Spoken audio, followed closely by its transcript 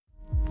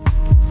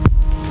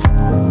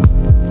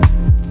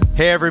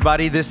Hey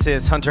everybody, this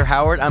is Hunter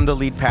Howard. I'm the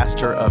lead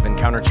pastor of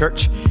Encounter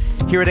Church.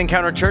 Here at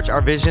Encounter Church, our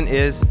vision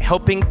is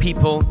helping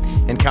people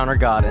encounter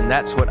God, and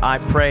that's what I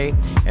pray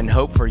and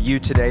hope for you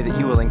today, that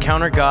you will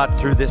encounter God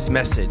through this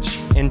message.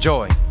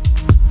 Enjoy.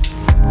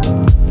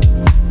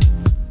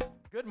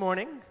 Good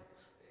morning.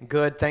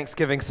 Good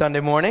Thanksgiving Sunday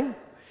morning.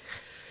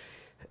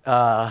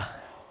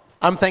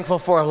 I'm thankful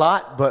for a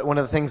lot, but one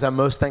of the things I'm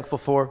most thankful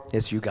for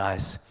is you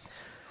guys.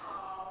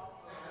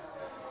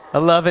 I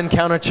love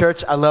Encounter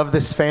Church. I love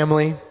this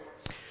family.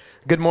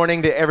 Good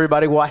morning to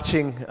everybody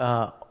watching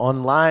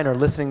online or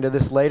listening to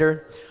this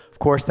later. Of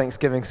course,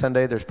 Thanksgiving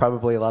Sunday, there's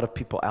probably a lot of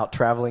people out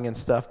traveling and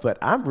stuff, but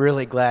I'm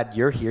really glad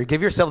you're here.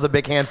 Give yourselves a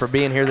big hand for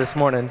being here this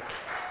morning.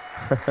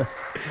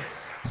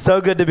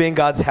 So good to be in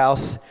God's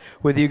house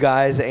with you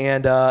guys,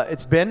 and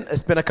it's been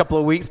a couple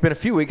of weeks, been a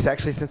few weeks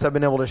actually since I've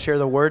been able to share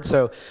the Word,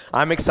 so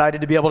I'm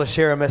excited to be able to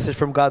share a message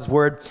from God's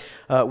Word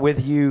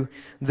with you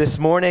this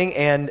morning.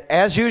 And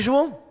as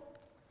usual,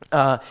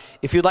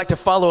 if you'd like to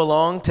follow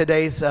along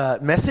today's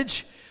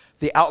message,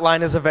 the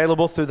outline is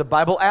available through the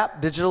Bible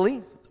app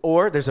digitally,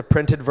 or there's a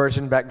printed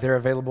version back there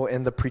available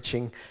in the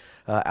preaching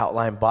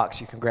outline box.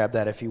 You can grab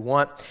that if you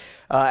want.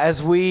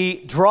 As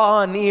we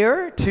draw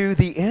near to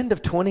the end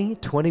of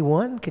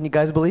 2021, can you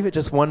guys believe it?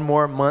 Just one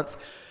more month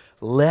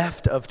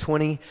left of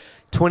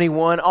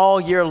 2021.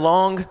 All year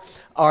long,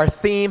 our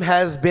theme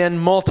has been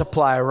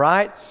multiply,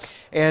 right?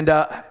 And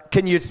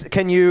can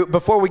you,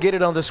 before we get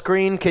it on the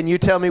screen, can you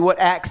tell me what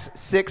Acts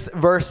 6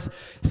 verse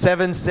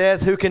 7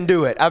 says? Who can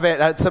do it? I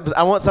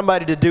want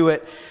somebody to do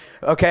it.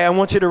 Okay, I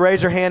want you to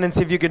raise your hand and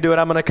see if you can do it.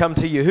 I'm going to come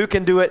to you. Who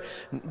can do it?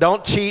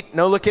 Don't cheat.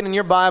 No looking in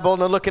your Bible.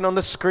 No looking on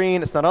the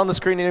screen. It's not on the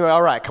screen anyway.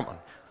 All right, come on.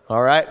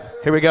 All right,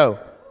 here we go.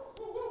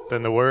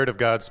 Then the word of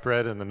God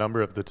spread, and the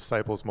number of the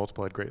disciples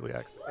multiplied greatly.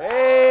 Acts.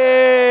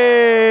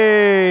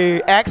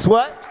 Hey! Acts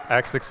what?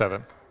 Acts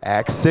 6:7.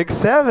 Acts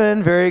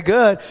 6:7. Very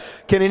good.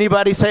 Can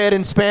anybody say it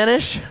in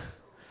Spanish?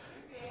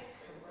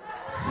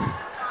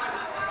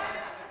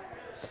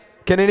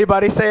 Can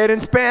anybody say it in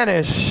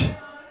Spanish?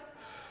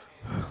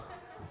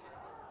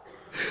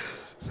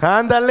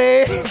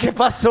 Ándale, ¿qué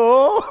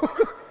pasó?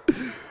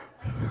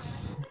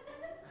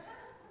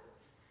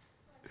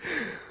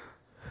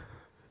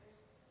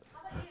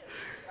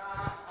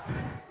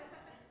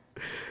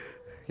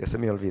 Ya se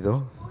me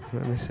olvidó.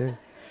 Let me see.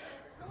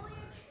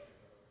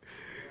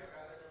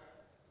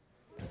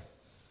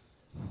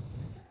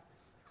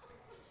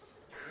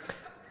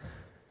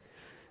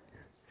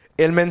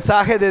 El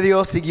mensaje de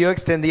Dios siguió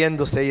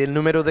extendiéndose y el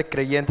número de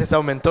creyentes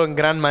aumentó en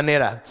gran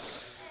manera.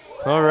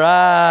 All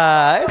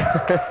right.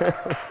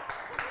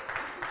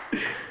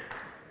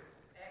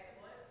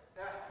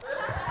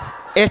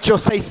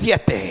 Hechos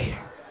 6:7.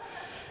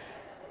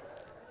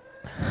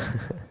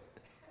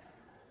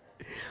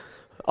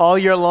 All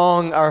year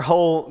long, our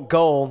whole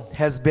goal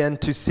has been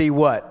to see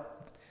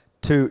what?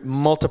 To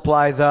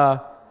multiply the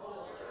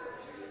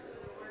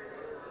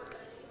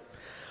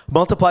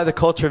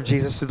culture of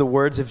Jesus through the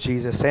words of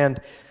Jesus. And,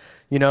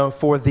 you know,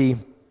 for the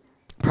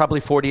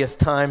probably 40th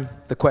time,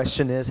 the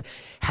question is,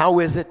 how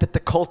is it that the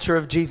culture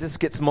of Jesus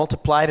gets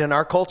multiplied in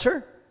our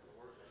culture?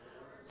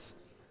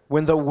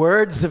 When the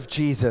words of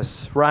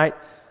Jesus, right?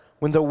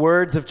 When the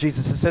words of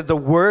Jesus, it said the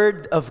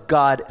word of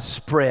God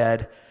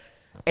spread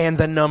and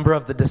the number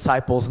of the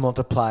disciples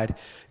multiplied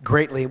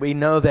greatly. We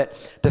know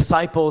that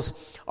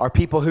disciples are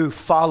people who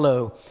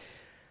follow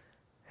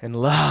and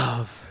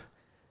love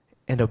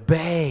and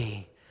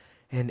obey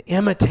and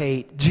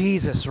imitate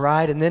Jesus,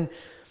 right? And then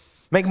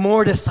make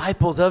more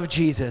disciples of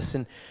Jesus.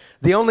 And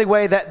the only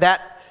way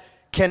that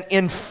can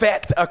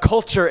infect a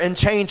culture and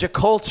change a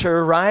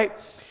culture, right,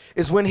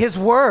 is when his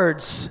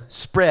words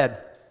spread.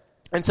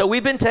 And so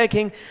we've been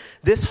taking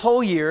this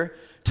whole year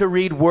to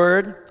read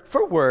word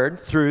for word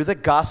through the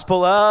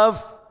Gospel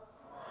of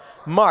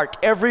Mark,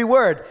 every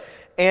word.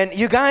 And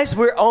you guys,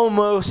 we're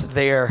almost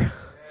there.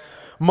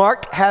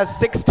 Mark has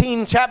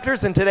 16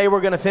 chapters, and today we're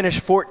going to finish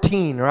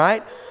 14,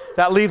 right?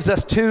 That leaves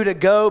us 2 to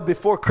go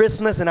before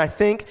Christmas, and I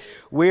think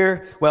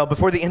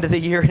before the end of the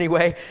year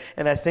anyway,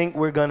 and I think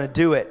we're going to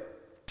do it.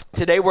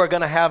 Today we're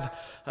going to have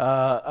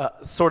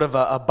sort of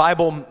a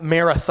Bible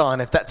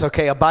marathon, if that's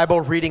okay, a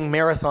Bible reading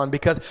marathon,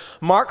 because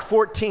Mark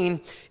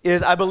 14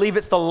 is, I believe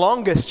it's the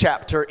longest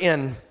chapter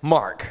in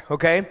Mark,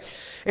 okay?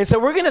 And so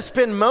we're going to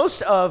spend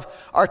most of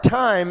our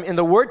time in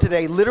the Word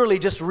today literally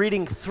just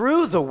reading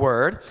through the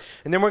Word,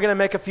 and then we're going to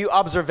make a few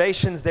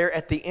observations there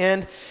at the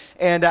end.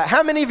 And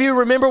how many of you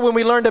remember when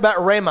we learned about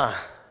Rhema?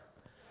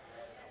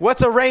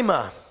 What's a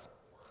Rhema?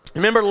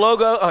 Remember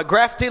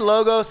Graphe,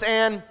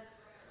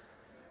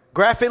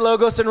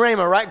 Logos, and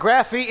Rhema, right?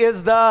 Graphe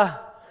is the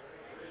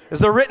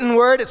written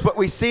word. It's what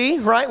we see,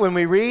 right, when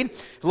we read.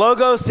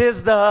 Logos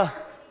is the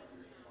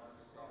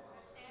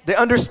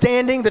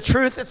understanding, the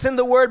truth that's in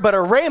the word. But a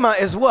Rhema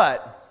is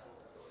what?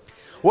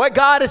 What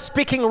God is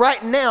speaking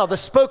right now, the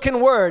spoken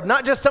word.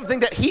 Not just something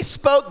that he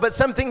spoke, but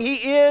something he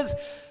is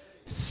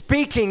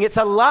speaking. It's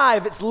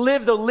alive. It's the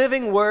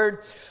living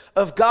word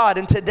of God.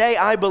 And today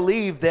I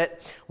believe that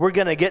we're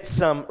going to get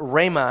some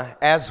Rhema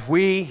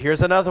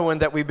here's another one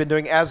that we've been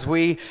doing, as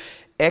we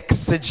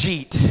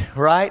exegete,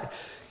 right?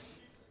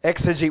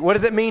 Exegete. What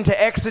does it mean to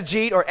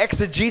exegete or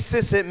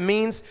exegesis? It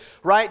means,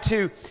 right,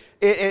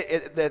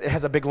 it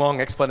has a big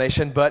long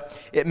explanation,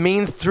 but it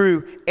means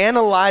through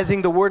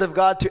analyzing the Word of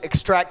God to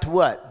extract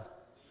what?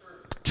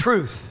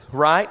 Truth,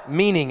 right?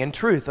 Meaning and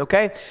truth,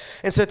 okay?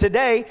 And so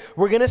today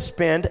we're going to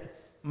spend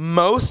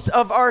most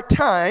of our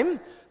time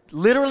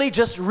literally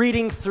just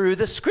reading through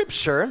the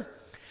Scripture,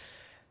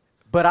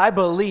 but I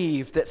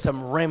believe that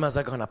some rhemas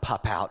are going to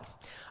pop out.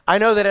 I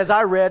know that as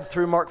I read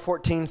through Mark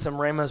 14, some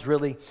rhemas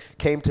really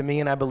came to me,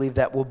 and I believe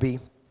that will be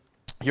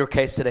your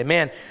case today.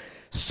 Man,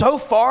 so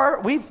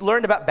far we've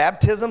learned about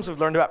baptisms, we've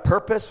learned about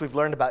purpose, we've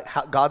learned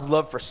about God's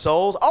love for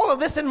souls, all of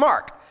this in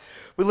Mark.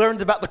 We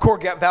learned about the core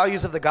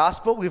values of the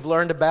gospel. We've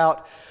learned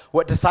about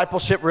what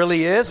discipleship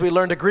really is. We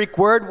learned a Greek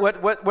word.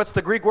 What's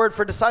the Greek word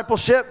for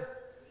discipleship?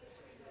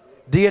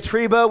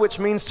 Diatriba, which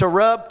means to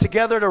rub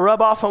together, to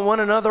rub off on one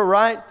another,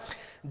 right?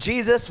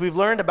 Jesus, we've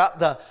learned about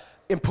the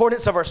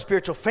importance of our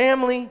spiritual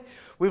family.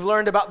 We've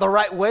learned about the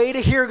right way to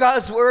hear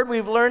God's word.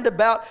 We've learned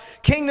about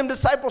kingdom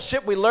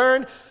discipleship. We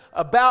learned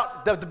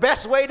about the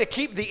best way to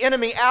keep the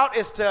enemy out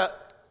is to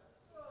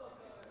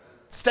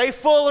stay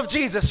full of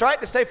Jesus, right?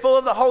 To stay full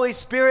of the Holy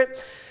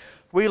Spirit.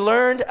 We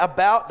learned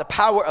about the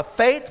power of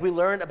faith. We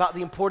learned about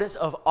the importance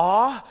of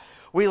awe.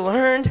 We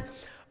learned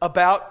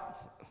about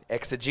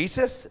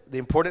exegesis, the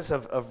importance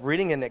of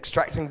reading and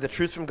extracting the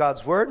truth from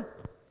God's word,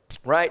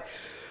 right?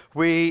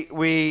 We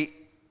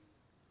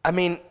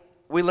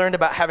learned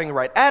about having the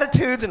right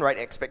attitudes and right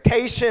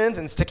expectations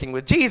and sticking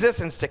with Jesus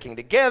and sticking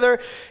together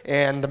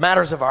and the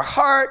matters of our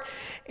heart.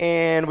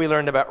 And we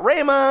learned about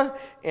Rhema,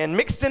 and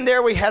mixed in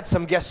there we had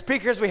some guest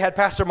speakers. We had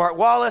Pastor Mark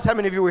Wallace. How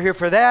many of you were here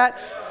for that?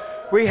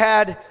 We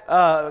had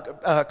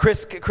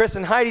Chris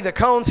and Heidi, the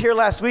Cones, here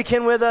last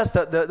weekend with us,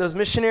 those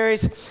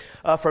missionaries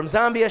from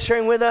Zambia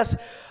sharing with us.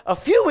 A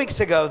few weeks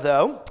ago,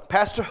 though,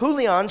 Pastor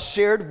Julian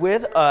shared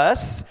with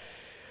us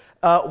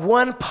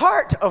one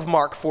part of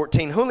Mark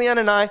 14. Julian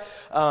and I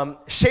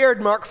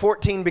shared Mark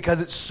 14 because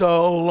it's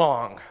so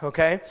long,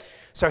 okay?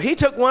 So he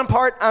took one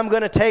part. I'm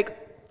going to take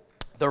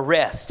the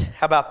rest.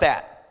 How about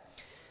that?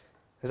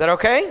 Is that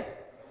okay?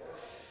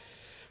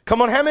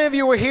 Come on, how many of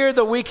you were here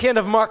the weekend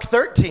of Mark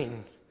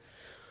 13?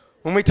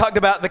 When we talked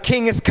about the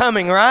King is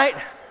coming, right?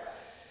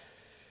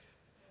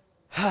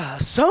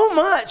 So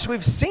much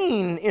we've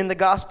seen in the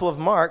Gospel of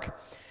Mark,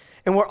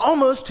 and we're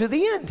almost to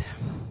the end.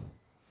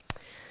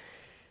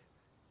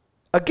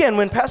 Again,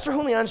 when Pastor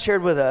Julian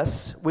shared with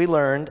us, we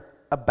learned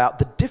about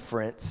the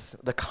difference,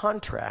 the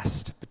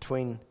contrast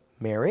between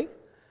Mary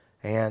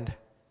and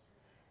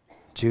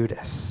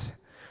Judas.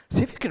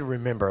 See if you can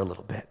remember a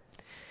little bit.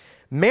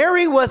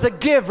 Mary was a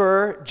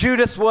giver,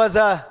 Judas was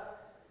a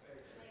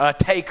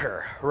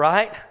taker,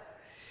 right?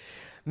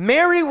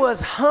 Mary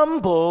was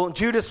humble,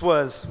 Judas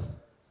was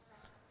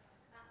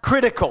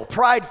critical,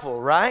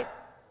 prideful, right?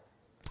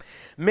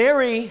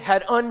 Mary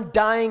had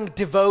undying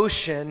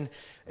devotion,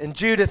 and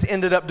Judas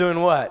ended up doing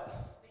what?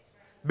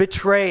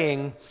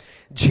 Betraying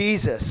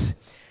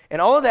Jesus.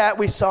 And all of that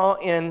we saw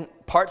in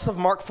parts of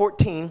Mark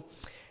 14,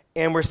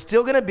 and we're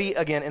still going to be,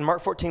 again, in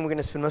Mark 14, we're going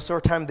to spend most of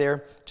our time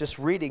there just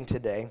reading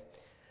today.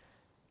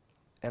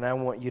 And I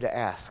want you to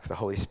ask the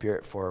Holy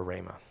Spirit for a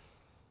rhema.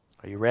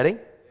 Are you ready?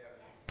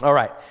 All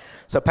right.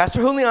 So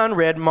Pastor Julian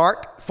read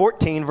Mark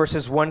 14,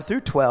 verses 1 through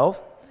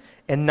 12,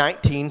 and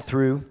 19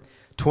 through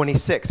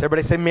 26.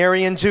 Everybody say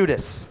Mary and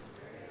Judas.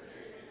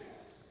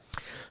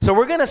 So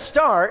we're going to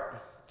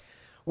start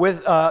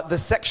with the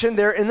section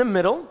there in the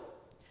middle,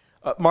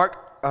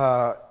 Mark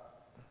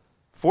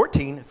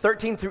 14,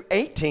 13 through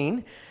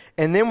 18,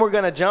 and then we're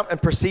going to jump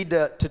and proceed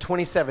to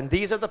 27.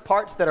 These are the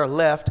parts that are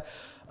left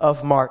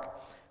of Mark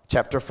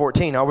chapter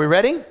 14. Are we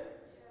ready? Are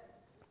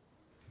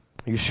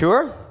you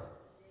sure?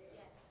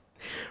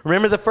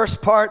 Remember the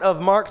first part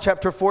of Mark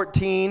chapter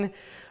 14,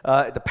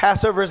 the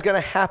Passover is going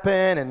to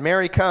happen, and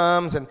Mary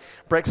comes and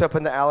breaks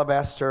open the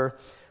alabaster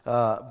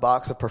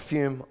box of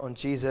perfume on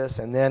Jesus,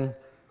 and then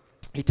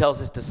he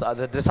tells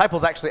the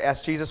disciples actually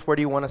ask Jesus, where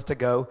do you want us to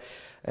go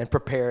and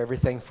prepare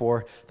everything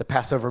for the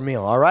Passover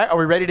meal? All right, are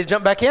we ready to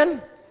jump back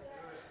in?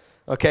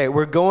 Okay,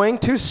 we're going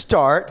to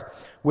start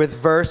with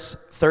verse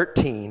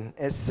 13.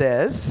 It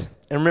says,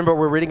 and remember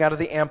we're reading out of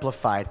the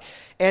Amplified,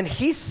 and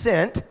he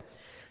sent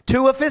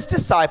 2 of his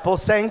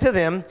disciples, saying to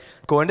them,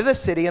 go into the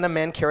city, and a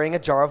man carrying a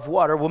jar of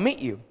water will meet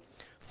you.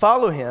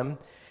 Follow him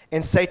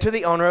and say to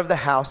the owner of the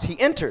house he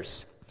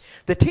enters,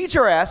 the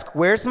teacher asks,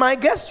 where's my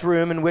guest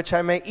room in which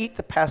I may eat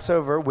the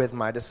Passover with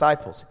my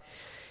disciples?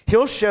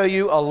 He'll show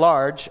you a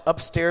large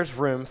upstairs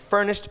room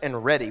furnished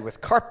and ready with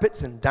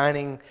carpets and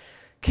dining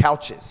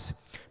couches.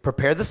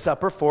 Prepare the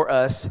supper for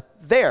us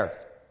there.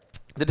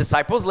 The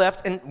disciples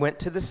left and went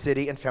to the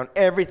city and found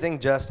everything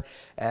just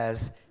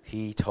as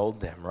he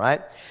told them,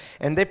 right?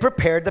 And they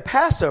prepared the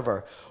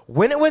Passover.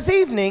 When it was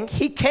evening,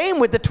 he came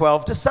with the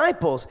 12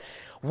 disciples.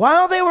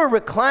 While they were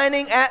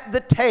reclining at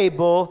the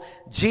table,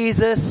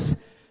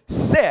 Jesus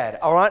said,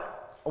 all right,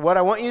 what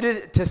I want you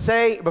to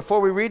say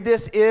before we read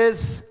this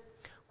is,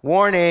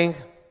 warning.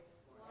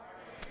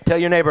 Tell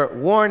your neighbor,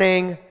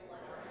 warning.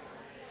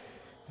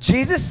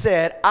 Jesus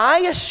said, I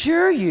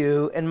assure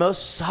you and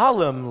most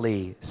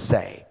solemnly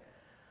say,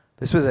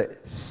 this was a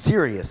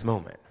serious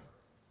moment,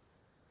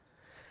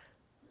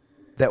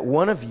 that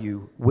one of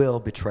you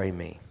will betray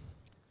me.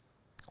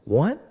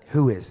 One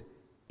who is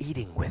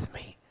eating with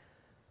me.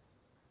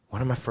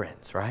 One of my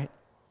friends, right?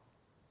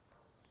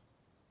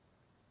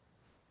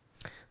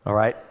 All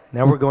right,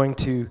 now we're going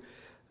to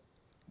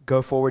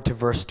go forward to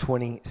verse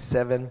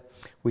 27.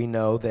 We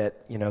know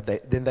that,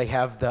 then they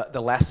have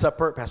the Last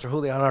Supper. Pastor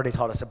Julian already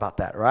taught us about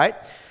that, right?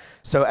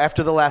 So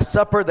after the Last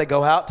Supper, they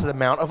go out to the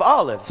Mount of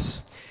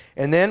Olives.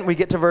 And then we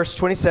get to verse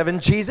 27.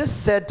 Jesus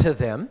said to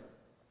them,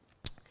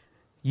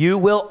 you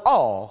will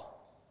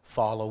all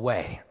fall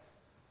away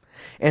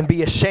and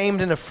be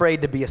ashamed and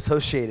afraid to be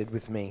associated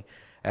with me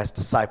as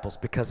disciples,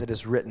 because it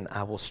is written,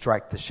 I will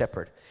strike the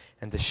shepherd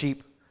and the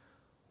sheep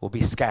will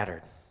be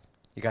scattered.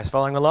 You guys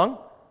following along?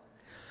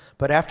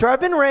 But after I've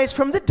been raised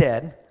from the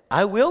dead,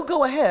 I will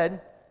go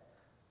ahead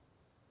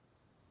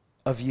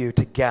of you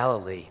to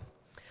Galilee.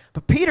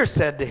 But Peter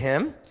said to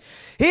him,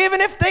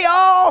 even if they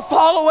all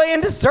fall away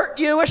and desert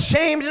you,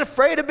 ashamed and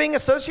afraid of being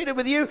associated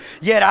with you,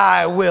 yet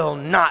I will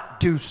not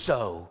do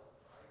so.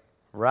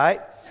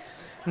 Right?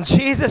 And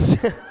Jesus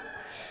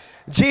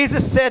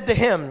said to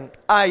him,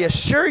 I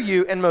assure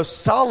you and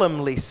most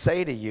solemnly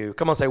say to you.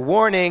 Come on, say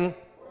warning.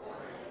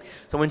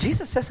 So when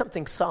Jesus says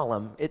something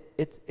solemn,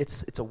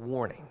 it's a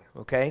warning,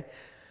 okay?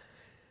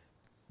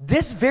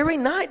 This very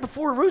night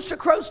before a rooster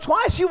crows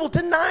twice, you will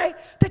deny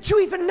that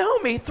you even know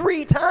me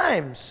 3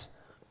 times.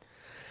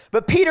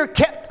 But Peter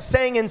kept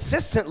saying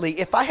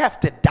insistently, if I have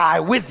to die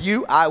with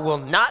you, I will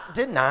not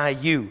deny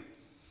you.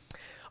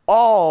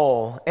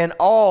 All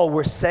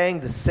were saying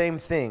the same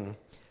thing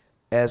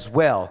as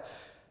well.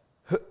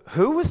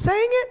 Who was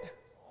saying it?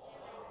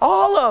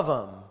 All of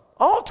them.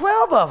 All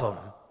 12 of them.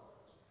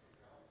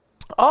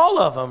 All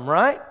of them,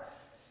 right?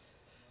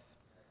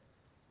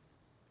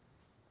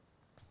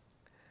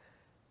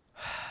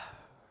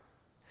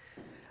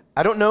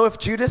 I don't know if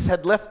Judas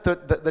had left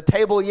the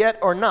table yet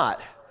or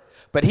not,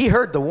 but he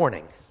heard the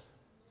warning.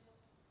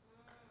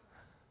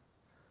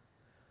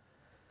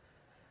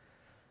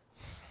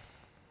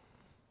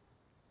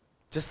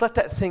 Just let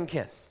that sink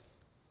in.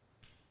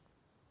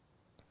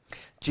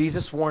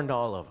 Jesus warned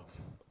all of them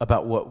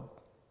about what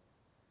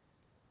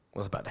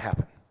was about to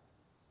happen.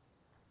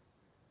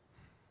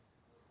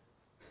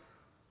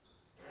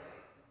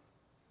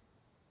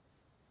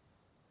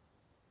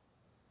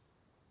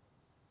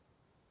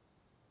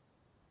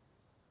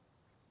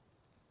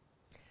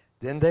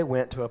 Then they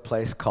went to a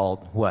place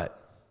called what?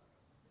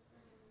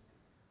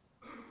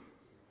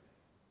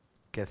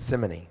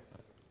 Gethsemane.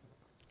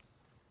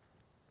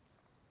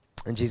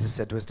 And Jesus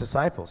said to his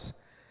disciples,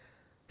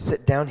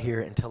 sit down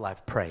here until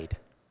I've prayed.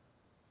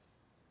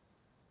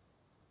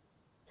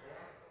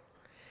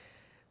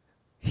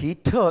 He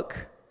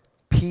took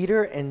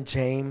Peter and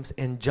James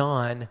and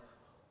John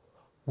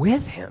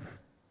with him.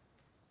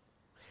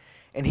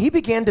 And he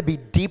began to be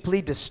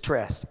deeply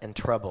distressed and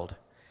troubled,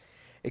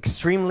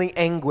 extremely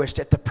anguished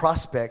at the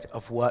prospect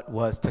of what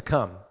was to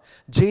come.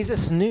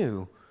 Jesus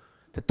knew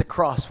that the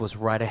cross was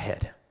right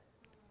ahead.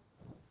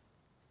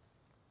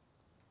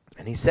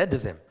 And he said to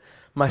them,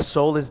 my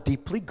soul is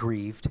deeply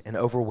grieved and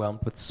overwhelmed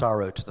with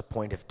sorrow to the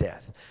point of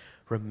death.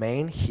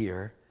 Remain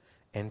here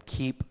and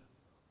keep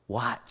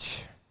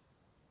watch.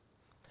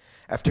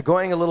 After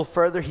going a little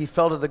further, he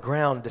fell to the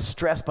ground,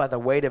 distressed by the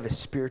weight of his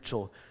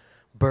spiritual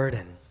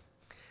burden.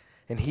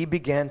 And he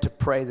began to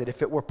pray that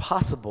if it were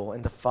possible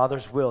in the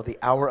Father's will, the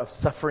hour of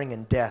suffering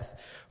and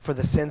death for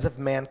the sins of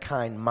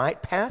mankind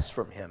might pass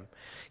from him.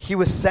 He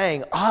was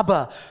saying,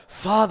 Abba,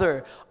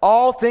 Father,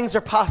 all things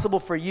are possible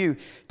for you.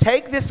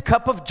 Take this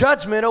cup of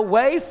judgment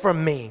away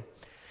from me.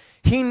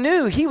 He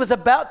knew he was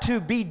about to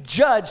be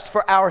judged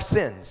for our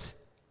sins.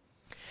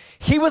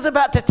 He was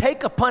about to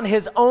take upon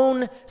his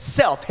own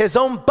self, his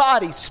own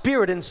body,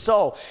 spirit, and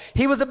soul.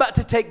 He was about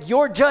to take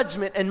your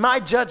judgment and my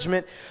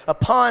judgment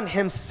upon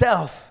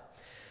himself.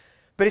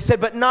 But he said,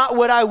 but not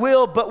what I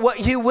will, but what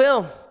you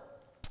will.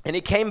 And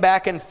he came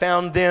back and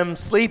found them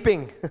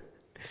sleeping.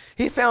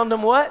 He found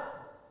them what?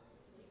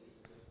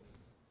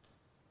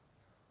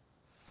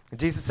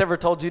 Jesus ever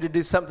told you to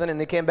do something and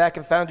he came back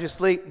and found you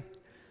asleep?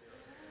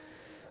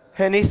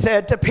 And he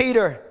said to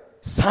Peter,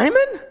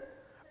 Simon,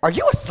 are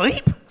you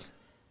asleep?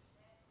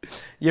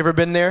 You ever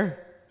been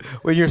there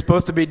where you're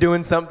supposed to be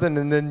doing something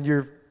and then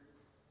you're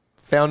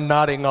found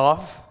nodding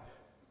off?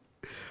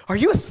 Are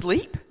you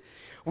asleep?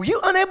 Were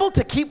you unable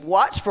to keep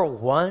watch for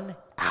 1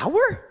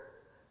 hour?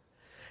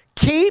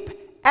 Keep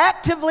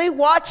actively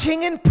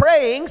watching and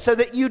praying so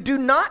that you do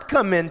not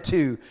come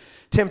into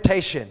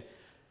temptation.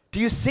 Do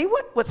you see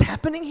what's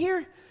happening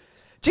here?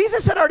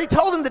 Jesus had already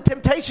told him the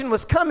temptation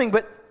was coming,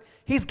 but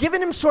he's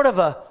given him sort of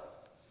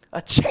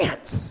a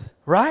chance,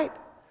 right?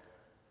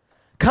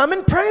 Come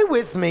and pray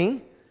with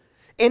me,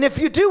 and if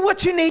you do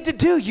what you need to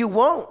do, you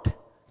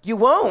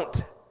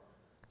won't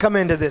come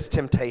into this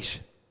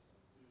temptation.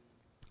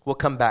 We'll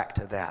come back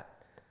to that.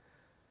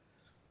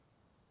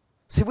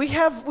 See, we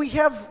have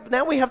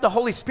the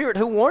Holy Spirit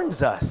who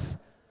warns us.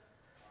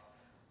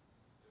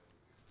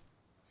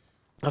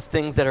 of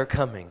things that are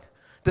coming.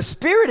 The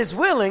spirit is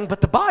willing,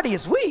 but the body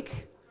is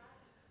weak.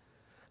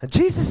 And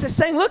Jesus is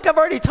saying, look, I've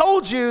already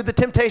told you the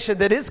temptation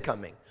that is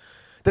coming.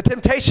 The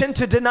temptation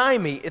to deny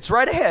me, it's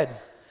right ahead.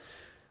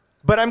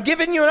 But I'm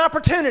giving you an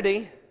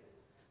opportunity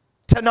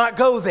to not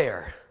go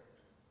there.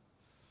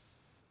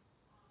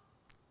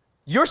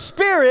 Your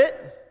spirit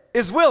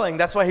is willing.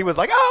 That's why he was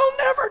like, I'll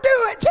never do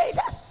it,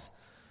 Jesus.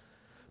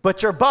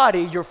 But your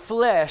body, your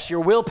flesh,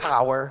 your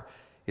willpower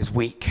is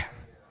weak,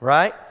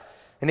 right?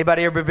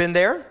 Anybody ever been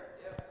there?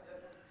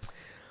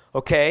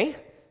 Okay,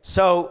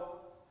 so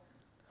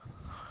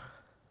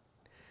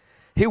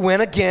he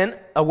went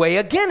away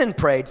again and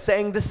prayed,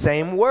 saying the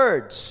same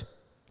words.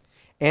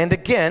 And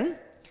again,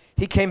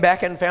 he came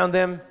back and found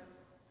them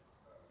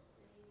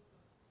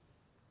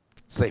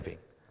sleeping,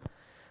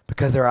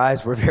 because their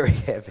eyes were very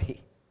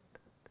heavy.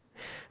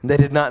 And they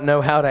did not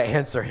know how to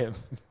answer him.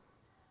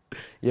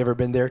 You ever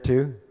been there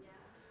too?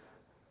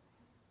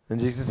 And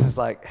Jesus is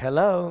like,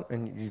 hello,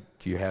 and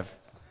you have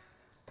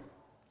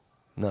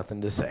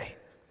nothing to say.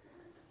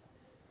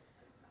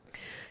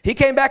 He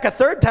came back a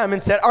third time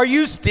and said, are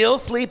you still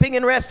sleeping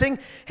and resting?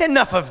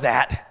 Enough of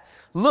that.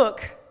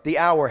 Look, the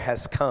hour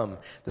has come.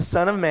 The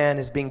Son of Man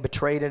is being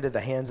betrayed into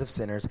the hands of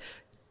sinners.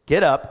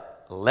 Get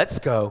up, let's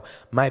go.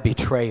 My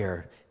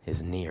betrayer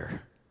is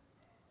near.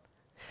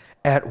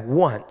 At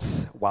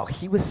once, while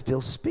he was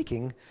still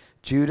speaking,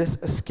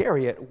 Judas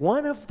Iscariot,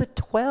 one of the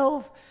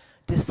 12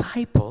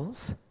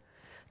 disciples,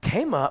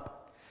 came up,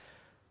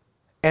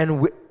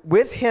 and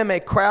with him a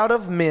crowd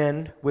of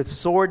men with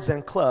swords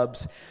and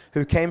clubs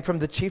who came from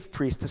the chief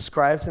priests, the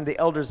scribes, and the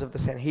elders of the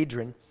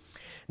Sanhedrin.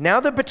 Now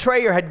the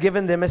betrayer had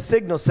given them a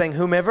signal, saying,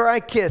 whomever I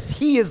kiss,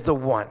 he is the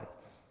one.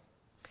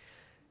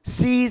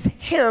 Seize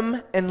him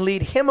and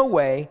lead him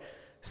away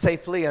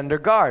safely under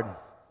guard.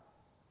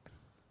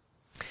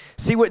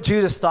 See what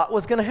Judas thought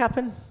was going to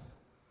happen?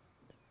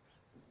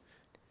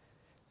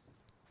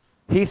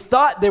 He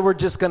thought they were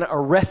just going to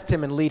arrest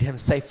him and lead him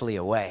safely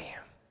away.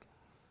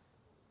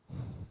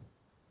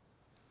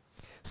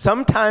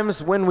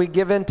 Sometimes when we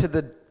give in to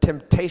the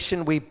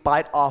temptation, we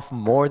bite off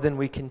more than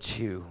we can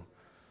chew.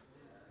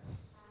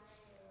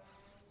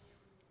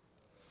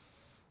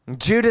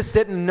 Judas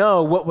didn't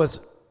know what was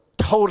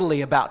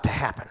totally about to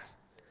happen.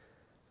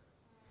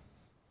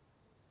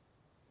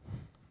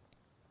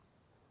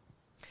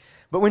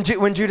 But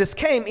when Judas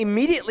came,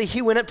 immediately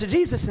he went up to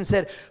Jesus and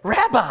said,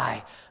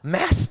 Rabbi,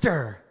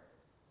 Master,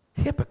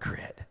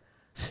 hypocrite.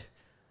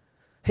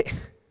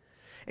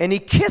 And he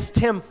kissed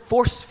him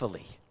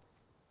forcefully.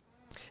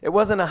 It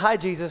wasn't a hi,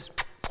 Jesus.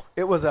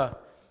 It was a,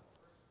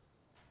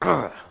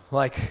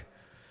 like,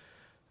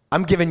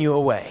 I'm giving you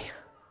away,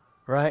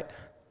 right?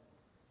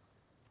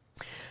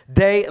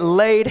 They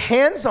laid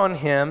hands on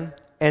him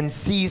and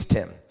seized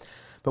him.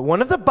 But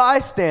one of the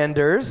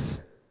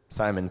bystanders,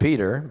 Simon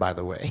Peter, by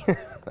the way,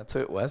 that's who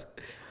it was,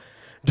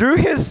 drew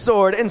his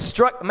sword and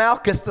struck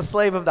Malchus, the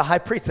slave of the high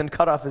priest, and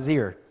cut off his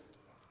ear.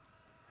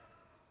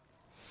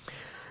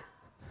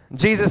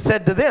 Jesus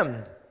said to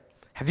them,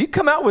 have you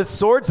come out with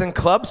swords and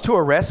clubs to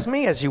arrest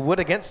me as you would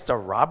against a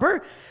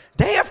robber?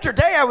 Day after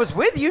day I was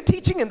with you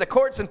teaching in the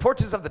courts and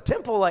porches of the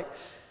temple. Like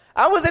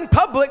I was in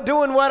public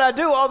doing what I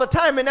do all the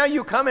time, and now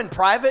you come in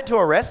private to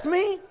arrest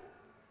me?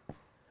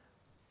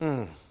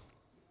 You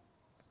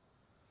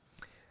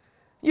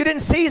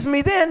didn't seize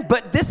me then,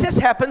 but this has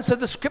happened so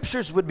the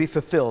scriptures would be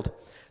fulfilled.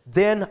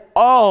 Then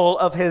all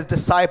of his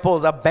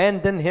disciples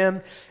abandoned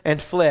him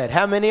and fled.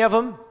 How many of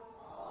them?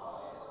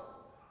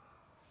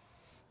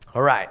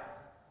 All right.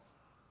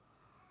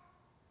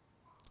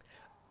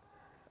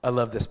 I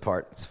love this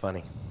part. It's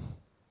funny.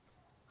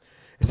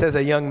 It says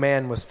a young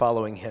man was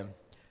following him.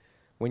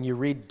 When you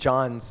read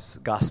John's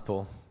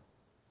gospel,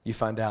 you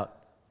find out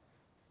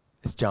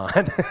it's John.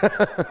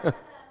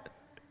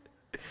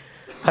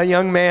 A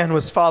young man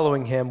was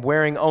following him,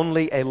 wearing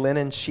only a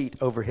linen sheet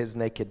over his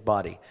naked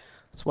body.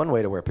 That's one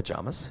way to wear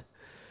pajamas.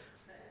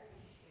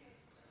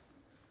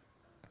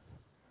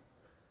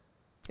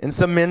 And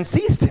some men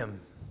seized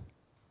him.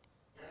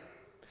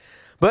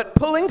 But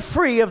pulling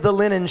free of the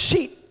linen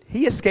sheet,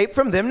 he escaped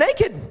from them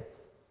naked.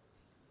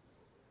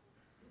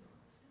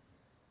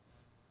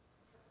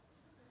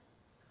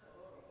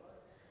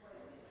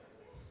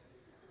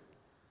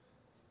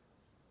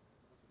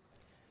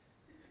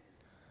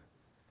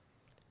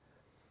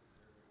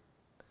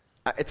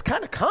 It's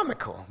kind of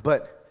comical,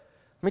 but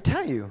let me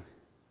tell you,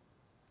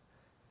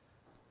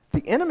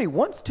 the enemy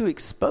wants to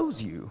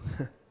expose you.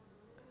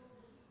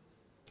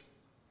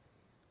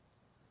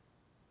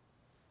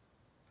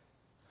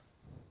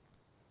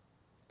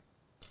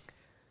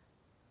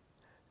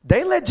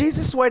 They led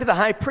Jesus away to the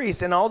high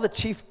priest, and all the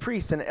chief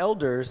priests and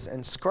elders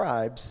and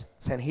scribes,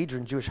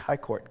 Sanhedrin, Jewish high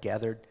court,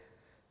 gathered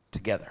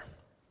together.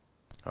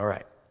 All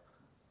right,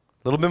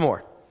 a little bit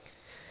more.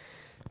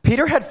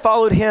 Peter had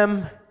followed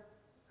him.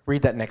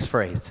 Read that next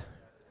phrase.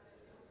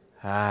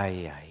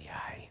 Ay, ay,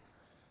 ay.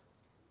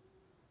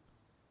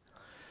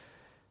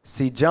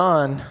 See,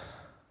 John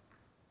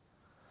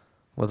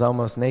was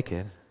almost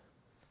naked,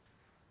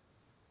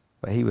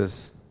 but he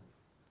was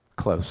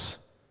close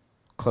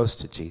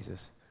to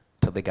Jesus.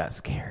 till they got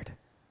scared.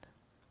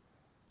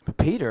 But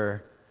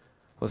Peter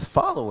was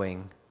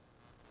following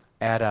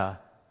at a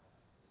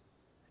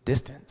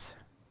distance.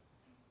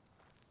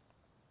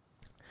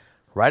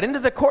 Right into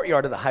the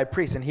courtyard of the high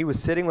priest, and he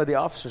was sitting with the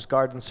officers,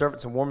 guards, and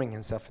servants and warming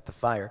himself at the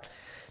fire.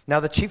 Now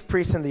the chief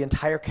priests and the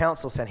entire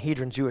council,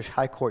 Sanhedrin, Jewish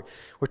high court,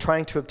 were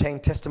trying to obtain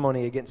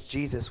testimony against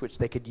Jesus, which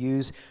they could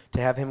use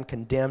to have him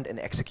condemned and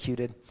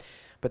executed.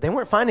 But they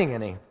weren't finding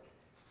any.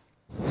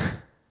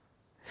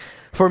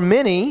 For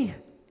many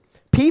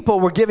people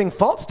were giving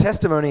false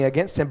testimony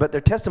against him, but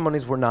their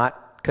testimonies were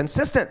not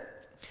consistent.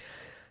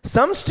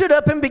 Some stood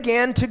up and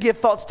began to give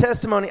false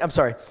testimony.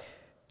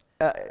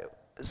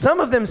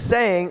 Some of them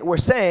were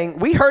saying,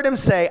 we heard him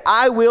say,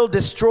 I will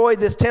destroy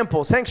this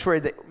temple, sanctuary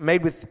that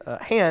made with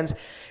hands,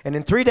 and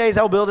in 3 days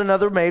I'll build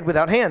another made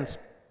without hands.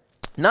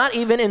 Not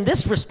even in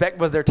this respect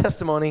was their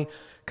testimony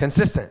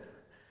consistent,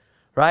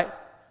 right?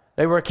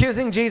 They were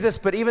accusing Jesus,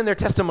 but even their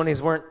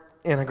testimonies weren't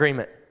in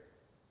agreement.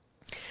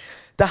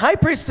 The high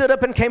priest stood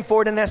up and came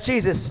forward and asked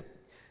Jesus,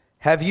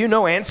 have you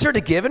no answer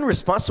to give in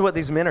response to what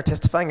these men are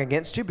testifying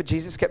against you? But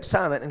Jesus kept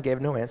silent and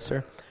gave no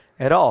answer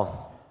at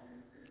all.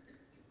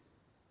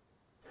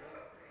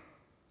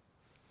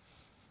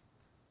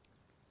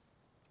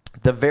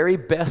 The very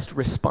best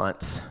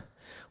response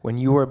when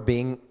you are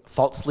being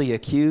falsely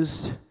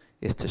accused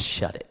is to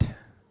shut it.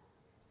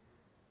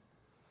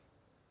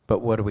 But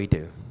what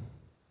do?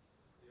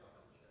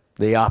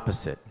 The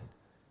opposite.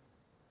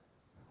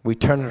 We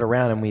turn it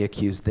around and we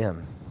accuse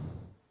them.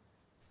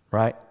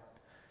 Right?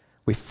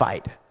 We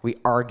fight. We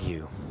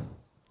argue.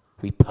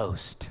 We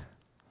post.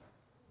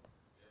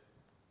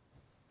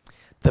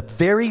 The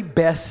very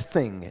best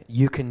thing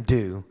you can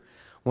do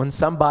when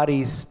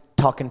somebody's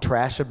talking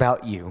trash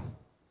about you,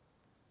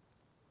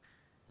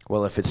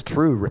 well, if it's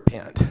true,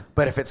 repent.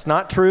 But if it's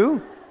not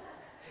true,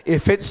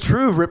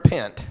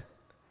 repent.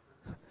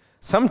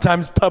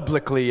 Sometimes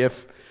publicly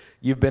if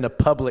you've been a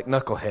public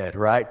knucklehead,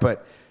 right?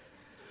 But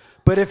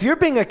if you're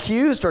being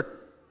accused or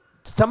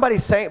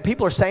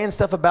people are saying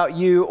stuff about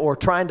you or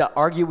trying to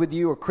argue with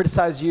you or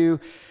criticize you,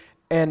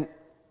 and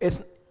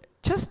it's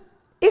just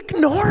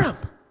ignore them.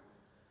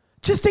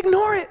 Just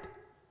ignore it.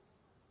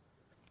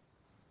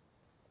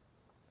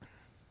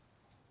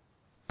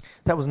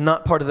 That was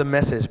not part of the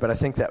message, but I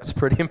think that was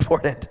pretty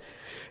important.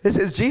 It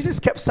says Jesus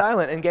kept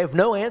silent and gave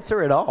no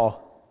answer at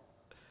all.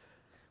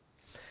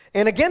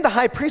 And again, the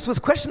high priest was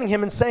questioning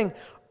him and saying,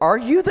 are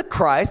you the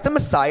Christ, the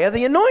Messiah,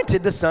 the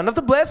anointed, the Son of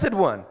the Blessed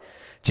One?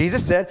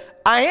 Jesus said,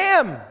 I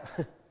am.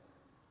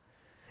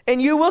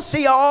 And you will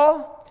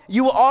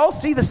all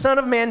see the Son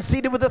of Man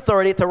seated with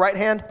authority at the right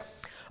hand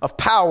of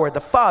power,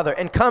 the Father,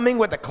 and coming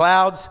with the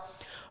clouds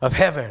of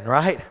heaven,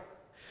 right?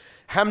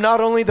 I'm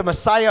not only the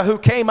Messiah who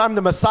came, I'm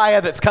the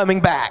Messiah that's coming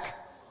back.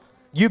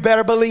 You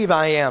better believe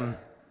I am.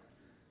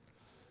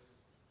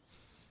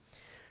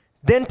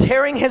 Then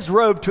tearing his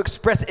robe to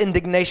express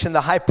indignation, the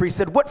high priest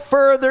said, what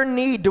further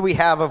need do we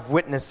have of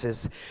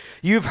witnesses?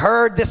 You've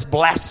heard this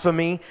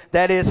blasphemy,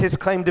 that is his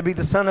claim to be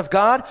the Son of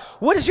God.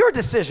 What is your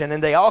decision?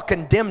 And they all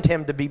condemned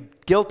him to be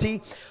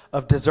guilty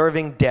of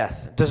deserving of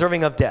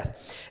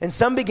death. And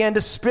some began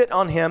to spit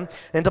on him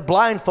and to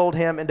blindfold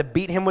him and to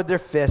beat him with their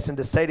fists and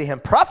to say to him,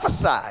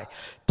 prophesy,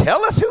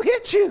 tell us who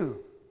hit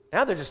you.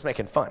 Now they're just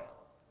making fun.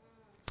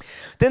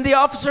 Then the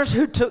officers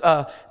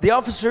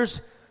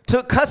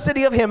took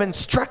custody of him and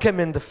struck him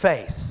in the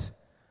face.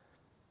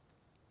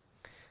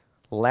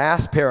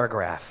 Last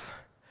paragraph.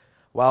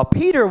 While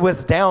Peter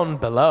was down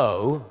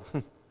below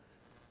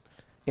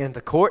in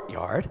the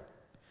courtyard,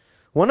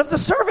 one of the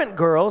servant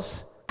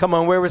girls, come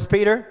on, where was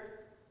Peter?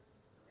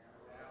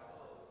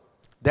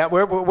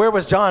 Where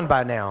was John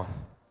by now?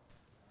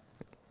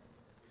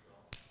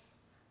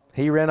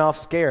 He ran off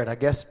scared. I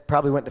guess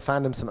probably went to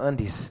find him some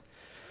undies.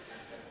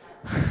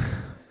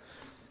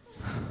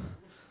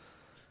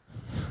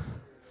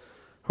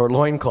 Or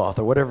loincloth,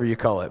 or whatever you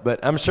call it.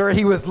 But I'm sure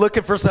he was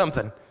looking for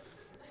something.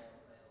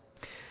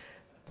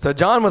 So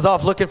John was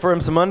off looking for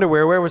him some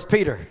underwear. Where was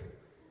Peter?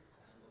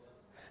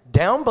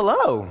 Down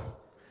below.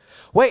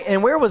 Wait,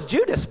 and where was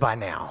Judas by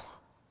now?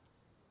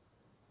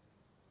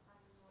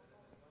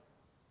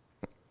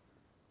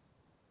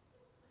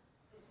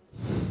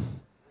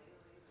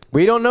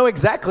 We don't know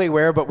exactly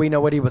where, but we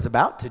know what he was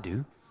about to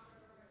do.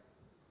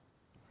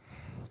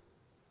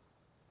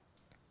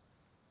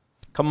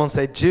 Come on,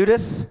 say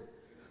Judas,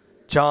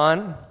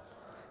 John,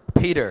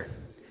 Peter.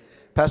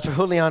 Pastor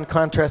Julian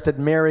contrasted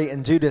Mary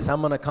and Judas. I'm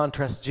going to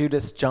contrast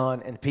Judas,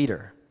 John, and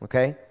Peter,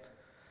 okay?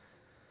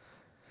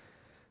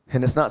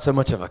 And it's not so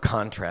much of a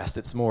contrast.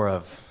 It's more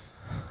of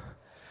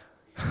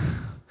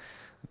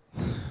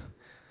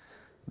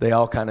they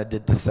all kind of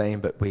did the same,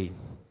 but we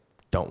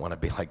don't want to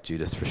be like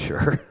Judas for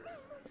sure.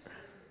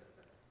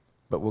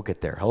 But we'll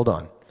get there. Hold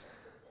on.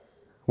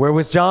 Where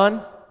was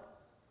John?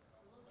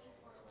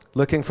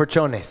 Looking for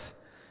chones.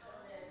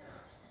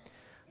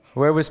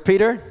 Where was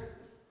Peter?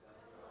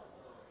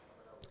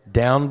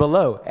 Down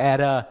below,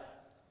 at a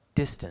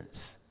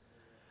distance.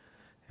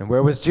 And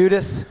where was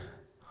Judas?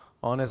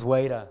 On the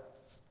way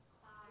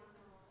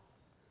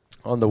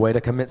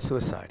to commit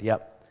suicide.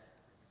 Yep.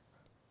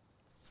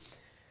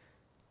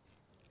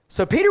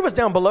 So Peter was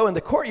down below in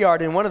the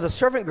courtyard, and one of the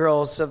servant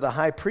girls of the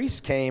high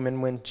priest came,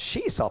 and when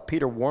she saw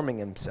Peter warming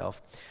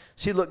himself,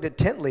 she looked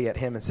intently at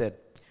him and said,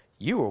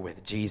 "You were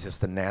with Jesus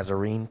the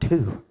Nazarene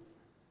too."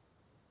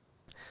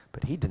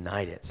 But he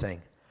denied it,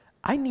 saying,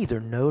 "I neither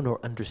know nor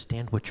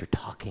understand what you're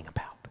talking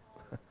about."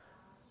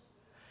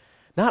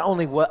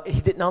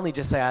 He didn't only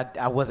just say,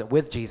 I wasn't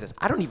with Jesus.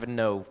 I don't even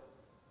know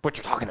what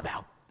you're talking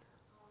about.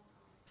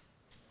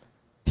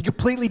 He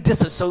completely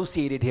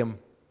disassociated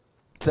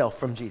himself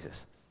from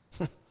Jesus.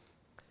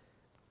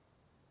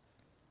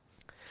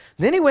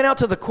 Then he went out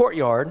to the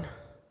courtyard,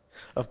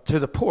 to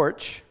the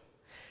porch,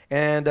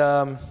 and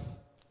a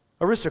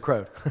rooster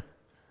crowed.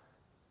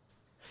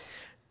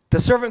 The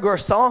servant girl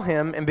saw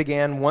him and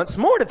began once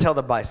more to tell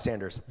the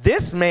bystanders,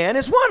 "This man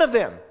is one of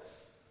them."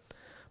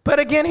 But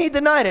again he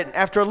denied it.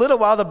 After a little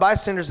while, the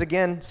bystanders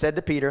again said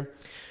to Peter,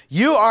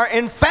 "You are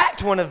in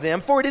fact one of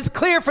them, for it is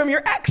clear from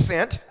your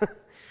accent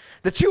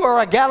that you are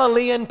a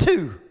Galilean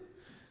too."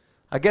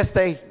 I guess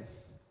the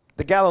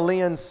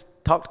Galileans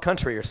talked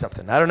country or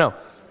something. I don't know.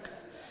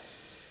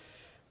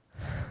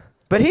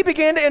 But he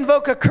began to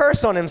invoke a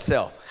curse on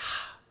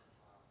himself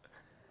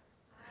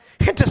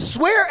and to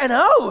swear an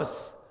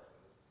oath.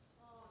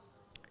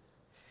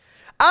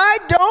 "I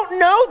don't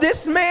know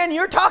this man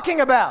you're talking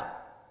about."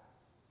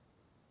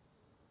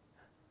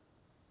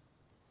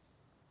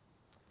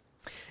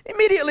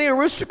 Immediately a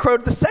rooster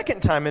crowed the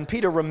second time, and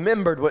Peter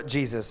remembered what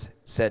Jesus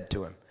said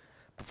to him.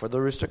 "Before the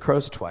rooster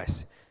crows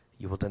twice,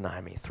 you will deny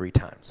me 3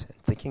 times.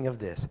 And thinking of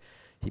this,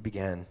 he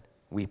began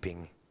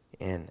weeping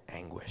in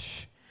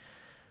anguish.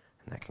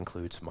 And that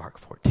concludes Mark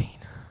 14.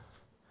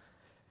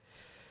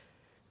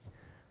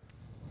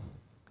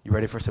 You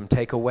ready for some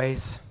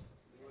takeaways?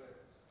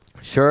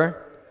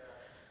 Sure?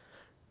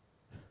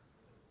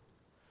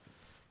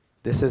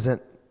 These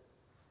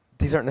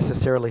aren't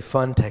necessarily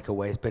fun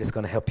takeaways, but it's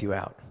going to help you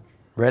out.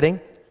 Ready?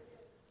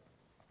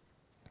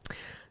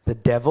 The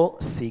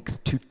devil seeks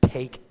to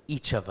take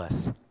each of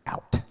us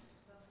out.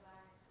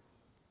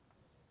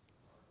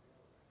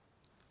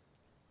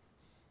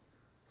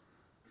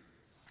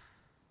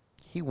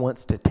 He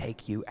wants to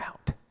take you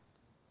out.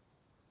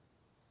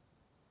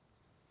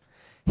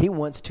 He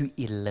wants to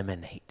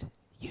eliminate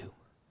you.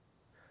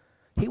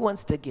 He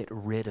wants to get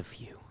rid of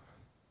you.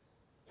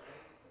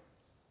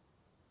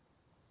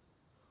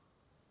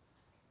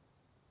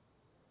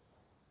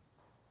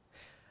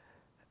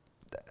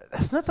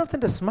 That's not something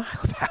to smile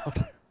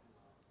about.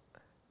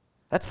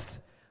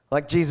 That's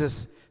like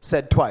Jesus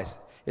said twice.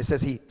 It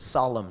says he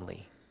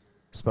solemnly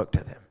spoke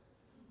to them.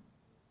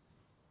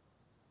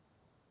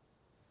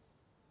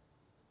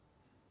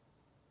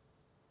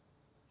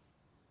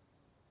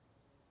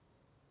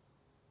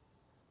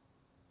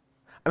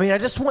 I mean, I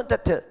just want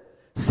that to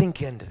sink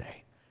in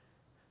today.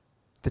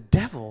 The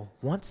devil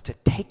wants to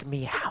take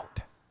me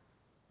out.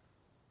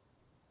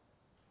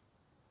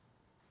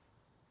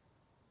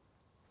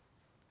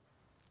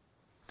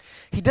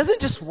 He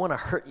doesn't just want to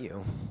hurt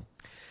you.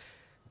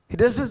 He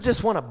doesn't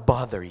just want to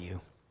bother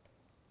you.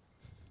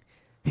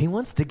 He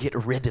wants to get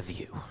rid of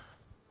you.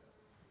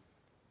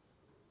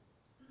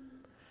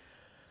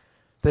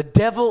 The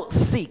devil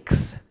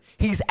seeks.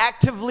 He's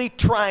actively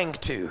trying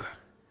to.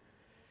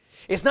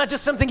 It's not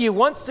just something he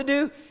wants to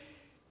do.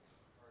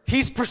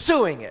 He's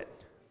pursuing it.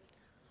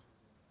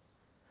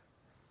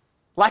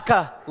 Like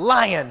a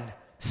lion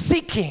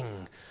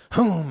seeking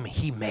whom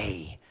he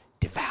may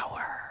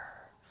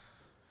devour.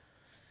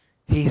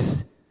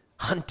 He's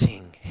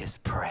hunting his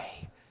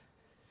prey.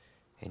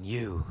 And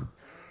you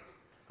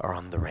are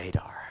on the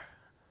radar.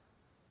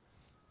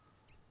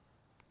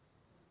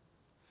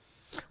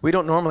 We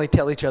don't normally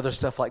tell each other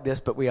stuff like this,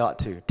 but we ought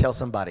to. Tell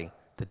somebody,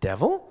 the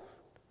devil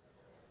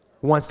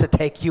wants to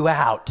take you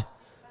out.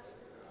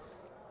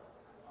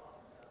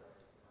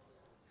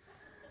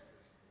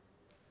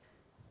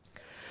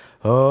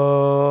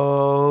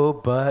 Oh,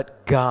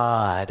 but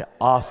God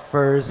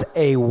offers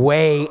a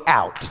way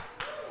out.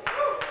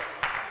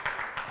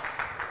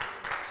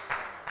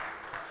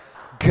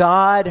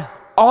 God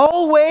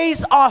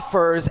always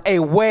offers a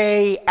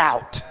way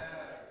out.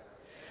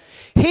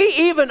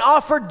 He even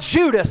offered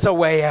Judas a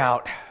way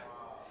out.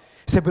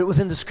 He said, but it was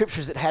in the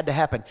scriptures it had to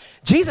happen.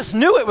 Jesus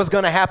knew it was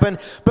going to happen,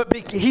 but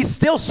he's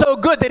still so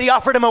good that he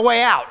offered him a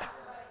way out.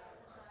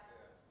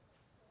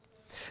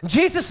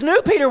 Jesus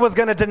knew Peter was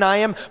going to deny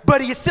him, but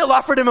he still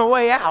offered him a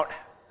way out.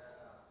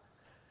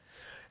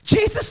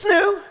 Jesus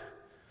knew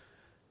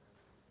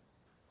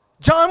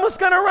John was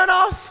going to run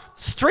off,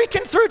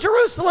 streaking through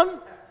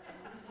Jerusalem.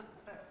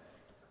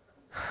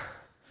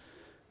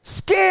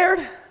 Scared,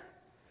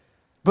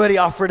 but he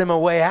offered him a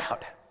way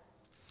out.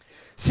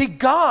 See,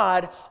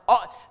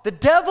 the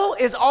devil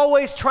is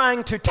always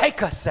trying to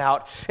take us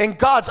out, and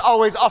God's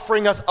always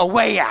offering us a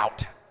way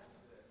out.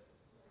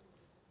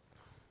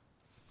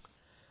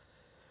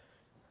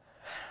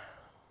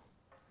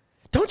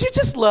 Don't you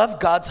just love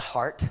God's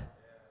heart?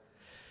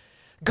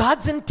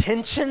 God's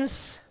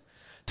intentions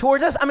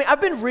towards us? I mean,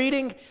 I've been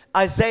reading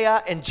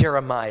Isaiah and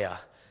Jeremiah,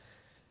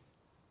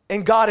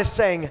 and God is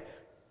saying,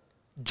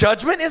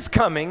 judgment is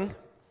coming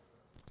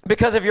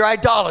because of your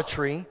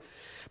idolatry,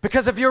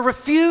 Because of your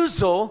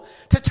refusal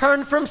to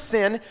turn from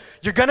sin,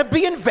 you're going to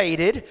be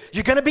invaded,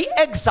 you're going to be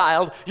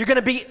exiled, you're going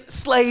to be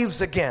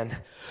slaves again.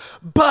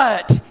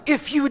 But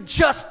if you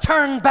just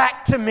turn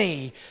back to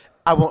me,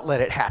 I won't let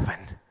it happen.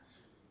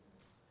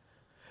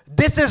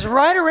 This is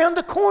right around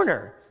the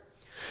corner.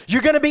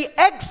 You're going to be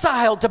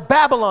exiled to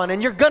Babylon,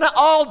 and you're going to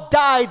all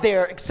die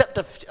there except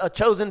a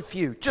chosen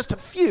few. Just a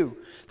few.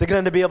 They're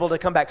going to be able to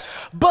come back.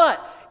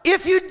 But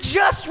if you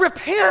just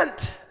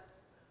repent,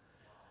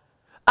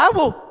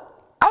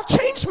 I'll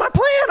change my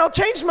plan. I'll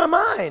change my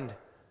mind.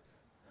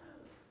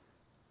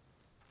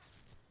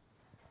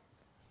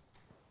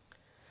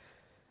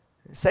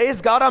 Say,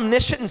 is God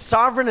omniscient and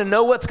sovereign and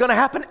know what's going to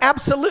happen?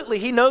 Absolutely.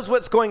 He knows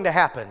what's going to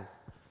happen.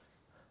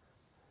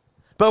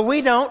 But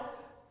we don't.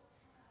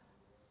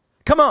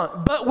 Come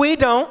on. But we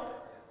don't.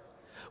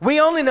 We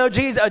only know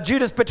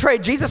Judas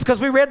betrayed Jesus because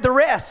we read the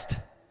rest.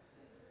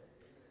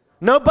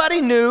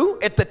 Nobody knew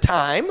at the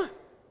time.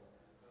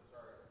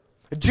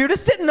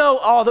 Judas didn't know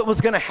all that was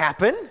going to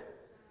happen.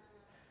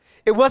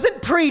 It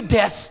wasn't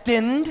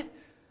predestined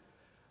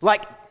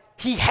like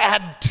he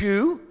had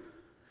to.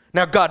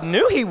 Now, God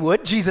knew he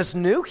would. Jesus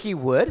knew he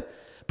would.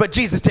 But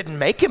Jesus didn't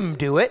make him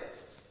do it.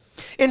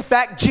 In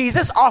fact,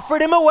 Jesus offered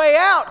him a way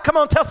out. Come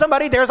on, tell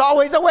somebody there's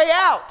always a way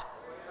out.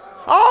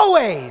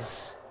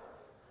 Always.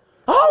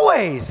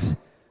 Always.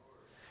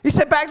 He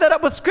said, back that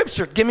up with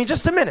Scripture. Give me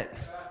just a minute.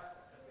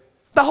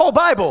 The whole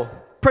Bible,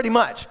 pretty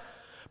much.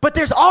 But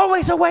there's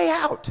always a way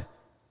out.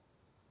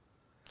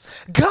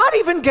 God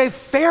even gave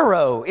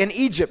Pharaoh in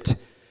Egypt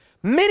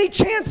many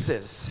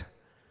chances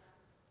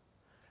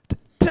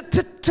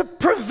to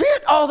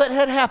prevent all that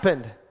had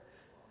happened.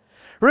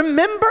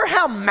 Remember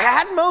how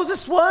mad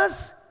Moses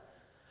was?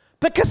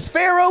 Because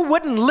Pharaoh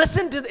wouldn't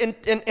listen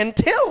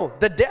until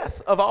the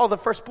death of all the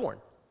firstborn.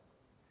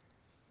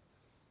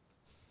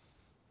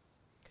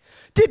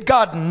 Did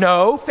God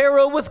know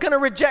Pharaoh was going to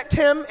reject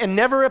him and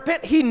never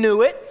repent? He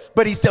knew it,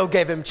 but he still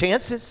gave him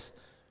chances.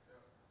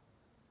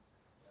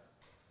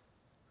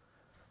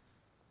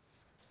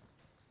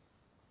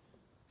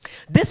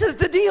 This is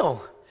the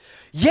deal.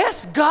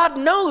 Yes, God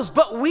knows,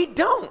 but we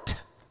don't.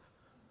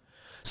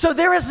 So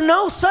there is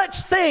no such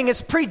thing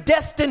as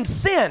predestined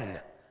sin.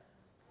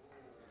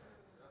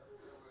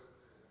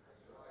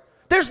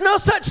 There's no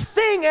such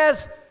thing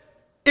as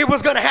it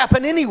was going to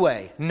happen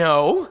anyway.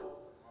 No,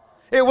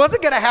 it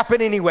wasn't going to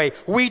happen anyway.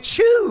 We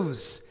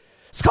choose.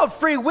 It's called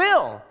free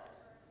will.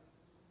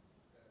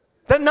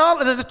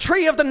 The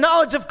tree of the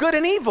knowledge of good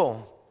and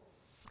evil.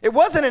 It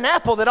wasn't an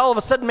apple that all of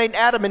a sudden made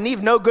Adam and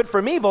Eve know good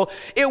from evil.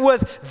 It was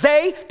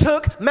they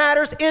took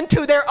matters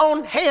into their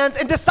own hands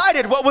and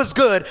decided what was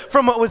good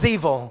from what was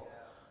evil,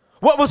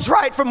 what was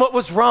right from what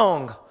was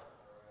wrong.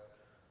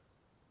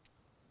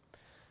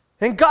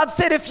 And God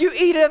said, if you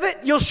eat of it,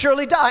 you'll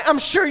surely die. I'm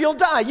sure you'll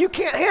die. You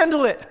can't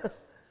handle it.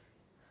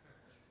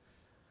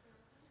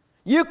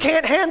 You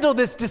can't handle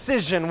this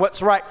decision,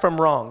 what's right from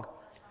wrong.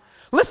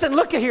 Listen,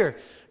 look at here.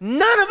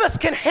 None of us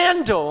can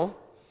handle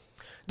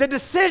the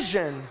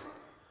decision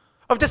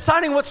of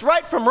deciding what's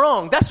right from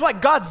wrong. That's why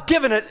God's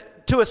given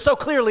it to us so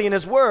clearly in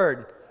His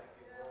Word.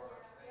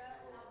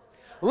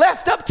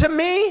 Left up to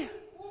me,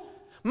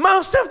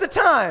 most of the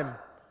time,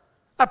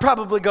 I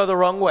probably go the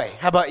wrong way.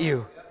 How about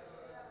you?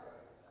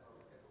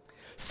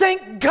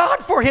 Thank God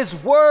for His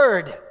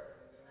Word.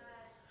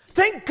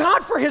 Thank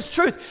God for His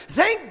truth.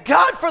 Thank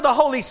God for the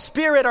Holy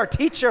Spirit, our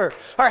teacher,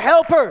 our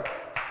helper.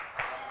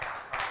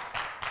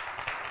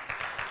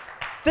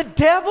 The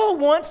devil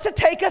wants to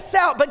take us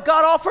out, but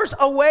God offers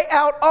a way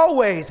out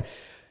always.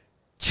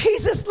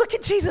 Jesus, look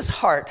at Jesus'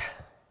 heart.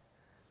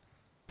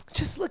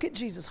 Just look at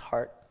Jesus'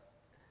 heart.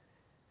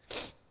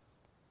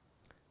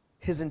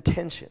 His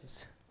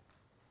intentions.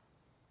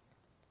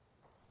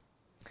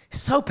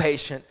 So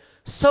patient,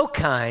 so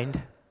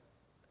kind.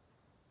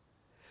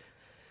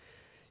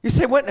 You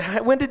say,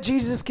 when did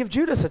Jesus give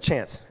Judas a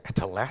chance? At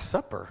the Last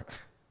Supper.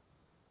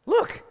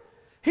 Look,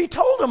 He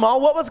told them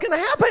all what was going to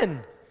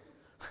happen.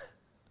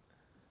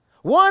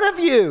 One of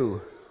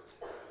you.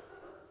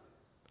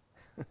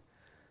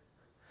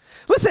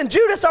 Listen,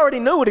 Judas already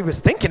knew what he was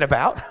thinking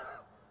about.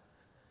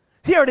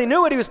 He already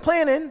knew what he was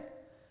planning.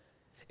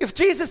 If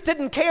Jesus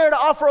didn't care to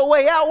offer a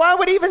way out, why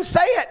would he even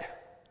say it?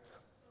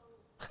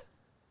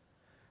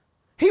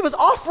 He was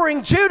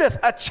offering Judas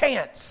a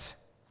chance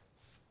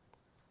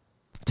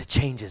to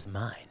change his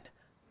mind.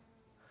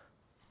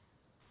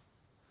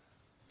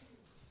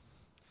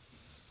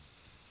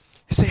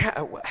 You say,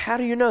 how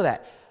do you know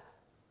that?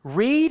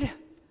 Read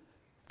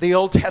the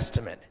Old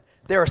Testament.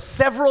 There are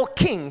several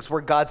kings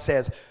where God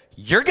says,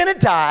 you're going to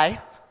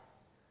die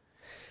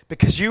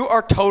because you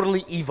are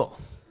totally evil.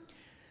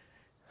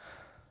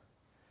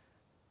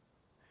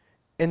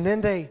 And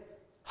then they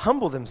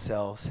humble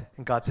themselves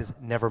and God says,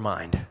 never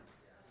mind. I'm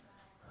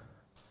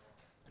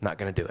not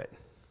going to do it.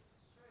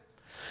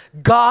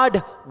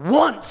 God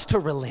wants to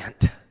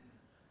relent.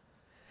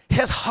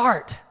 His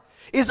heart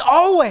is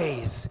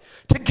always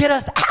to get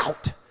us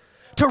out,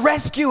 to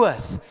rescue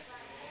us.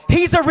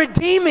 He's a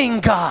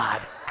redeeming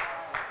God.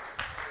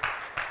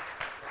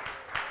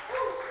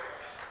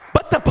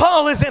 But the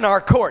ball is in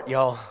our court,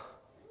 y'all.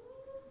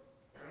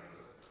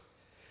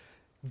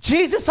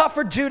 Jesus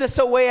offered Judas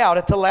a way out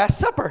at the Last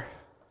Supper.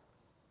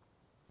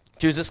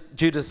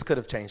 Judas could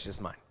have changed his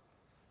mind.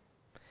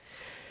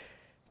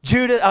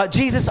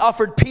 Jesus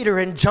offered Peter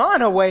and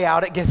John a way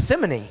out at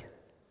Gethsemane.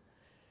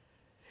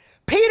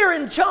 Peter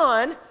and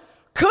John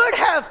could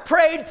have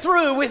prayed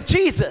through with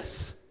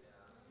Jesus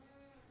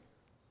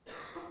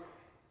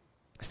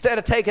instead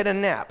of taking a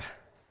nap.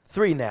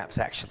 3 naps,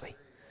 actually.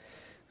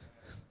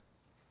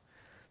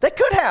 They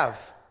could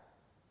have.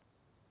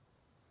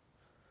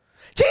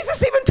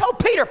 Jesus even told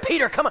Peter,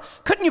 Peter, come on,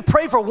 couldn't you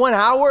pray for 1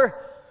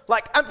 hour?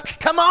 Like,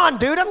 come on,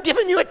 dude, I'm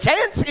giving you a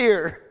chance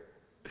here.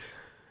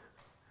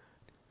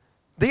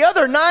 The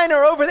other 9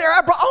 are over there.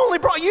 I only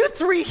brought you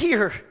 3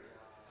 here.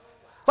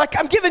 Like,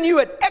 I'm giving you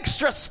an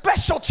extra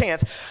special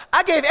chance.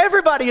 I gave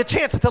everybody a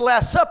chance at the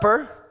Last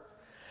Supper.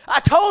 I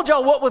told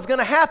y'all what was going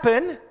to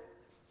happen.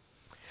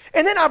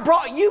 And then I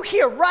brought you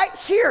here, right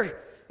here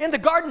in the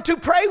garden to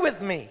pray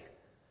with me.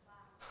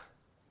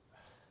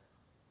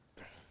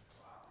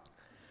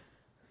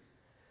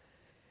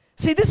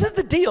 See, this is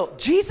the deal.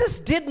 Jesus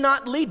did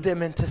not lead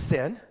them into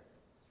sin.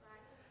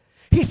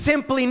 He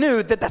simply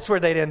knew that that's where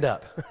they'd end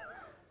up.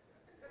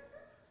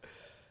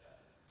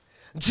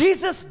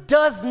 Jesus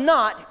does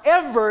not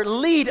ever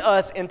lead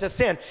us into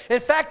sin.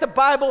 In fact, the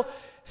Bible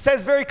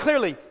says very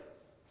clearly,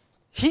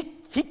 he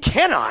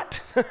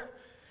cannot.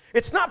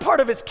 It's not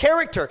part of his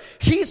character.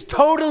 He's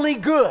totally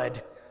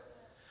good.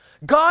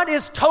 God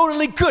is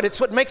totally good.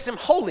 It's what makes him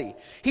holy.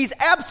 He's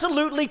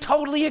absolutely,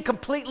 totally, and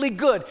completely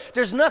good.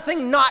 There's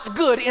nothing not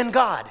good in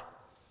God.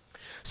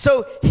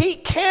 So he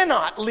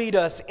cannot lead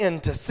us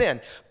into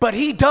sin, but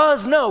he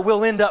does know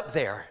we'll end up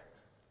there.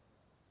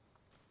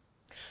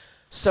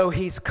 So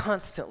he's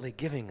constantly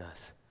giving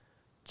us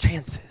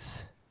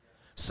chances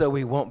so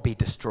we won't be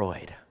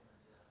destroyed.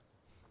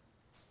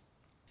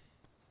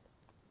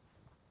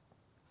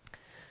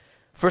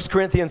 1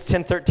 Corinthians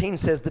 10:13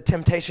 says the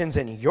temptations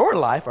in your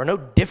life are no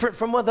different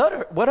from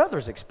what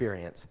others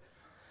experience.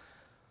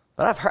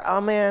 But I've heard,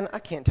 I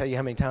can't tell you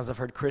how many times I've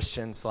heard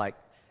Christians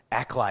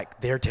act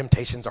like their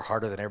temptations are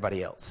harder than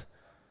everybody else.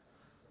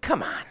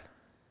 Come on.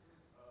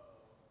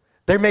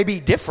 There may be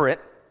a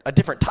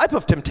different type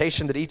of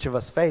temptation that each of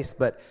us face,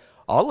 but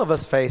all of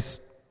us face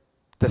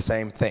the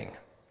same thing.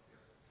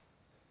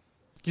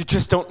 You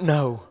just don't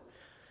know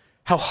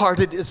how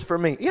hard it is for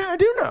me. Yeah, I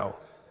do know.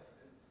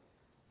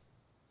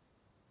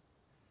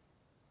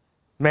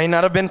 May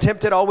not have been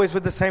tempted always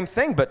with the same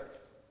thing,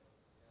 but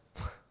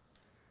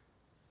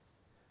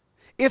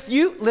if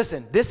you,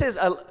 listen, this is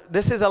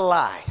a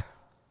lie.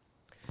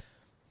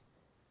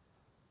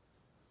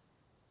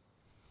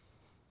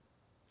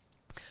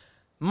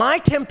 My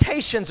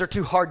temptations are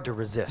too hard to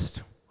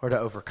resist or to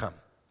overcome.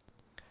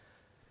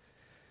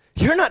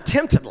 You're not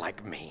tempted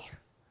like me.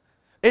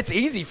 It's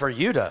easy for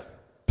you to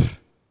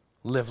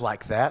live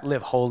like that,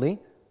 live holy.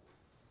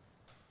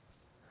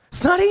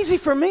 It's not easy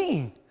for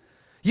me.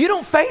 You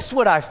don't face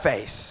what I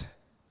face.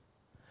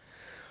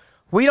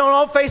 We don't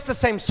all face the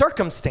same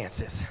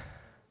circumstances,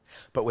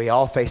 but we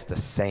all face the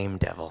same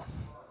devil.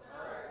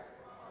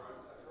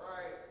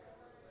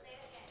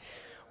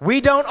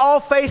 We don't all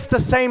face the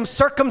same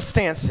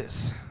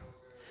circumstances,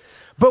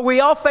 but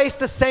we all face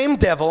the same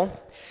devil,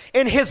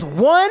 and his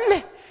one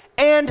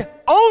and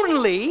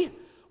only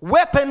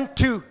weapon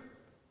to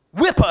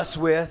whip us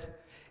with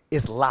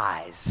is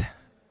lies.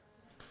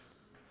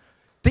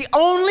 The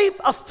only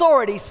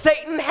authority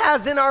Satan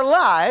has in our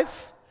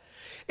life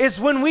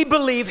is when we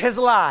believe his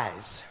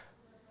lies.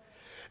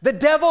 The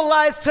devil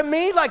lies to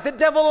me like the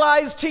devil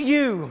lies to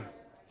you.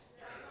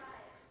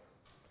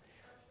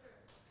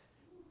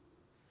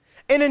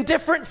 And in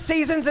different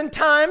seasons and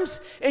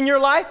times in your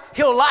life,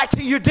 he'll lie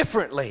to you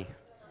differently.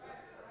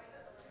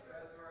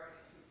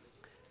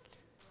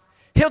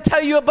 He'll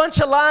tell you a bunch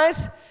of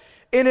lies,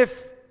 and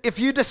if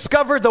you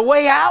discover the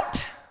way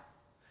out,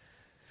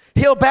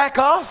 he'll back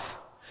off.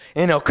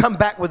 And he'll come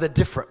back with a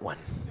different one.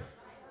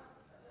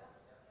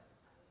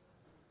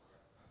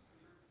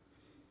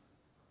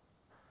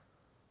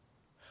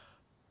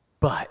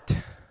 But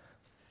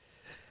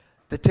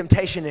the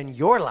temptation in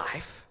your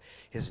life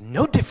is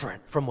no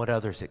different from what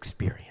others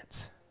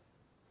experience.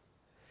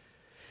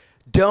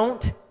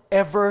 Don't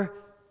ever,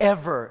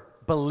 ever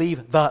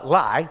believe the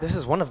lie. This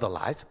is one of the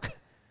lies.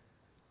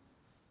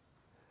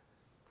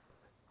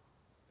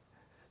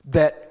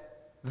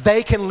 That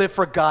they can live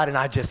for God and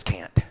I just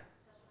can't.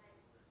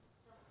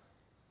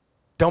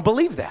 Don't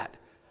believe that.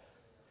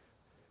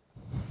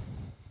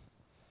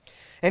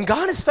 And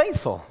God is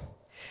faithful.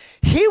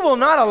 He will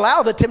not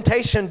allow the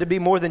temptation to be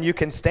more than you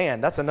can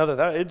stand. That's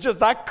another, I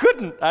just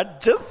couldn't.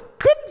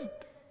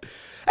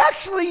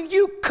 Actually,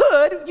 you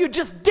could, you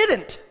just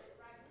didn't.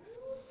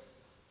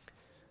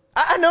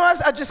 I know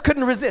I just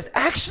couldn't resist.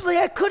 Actually,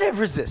 I could have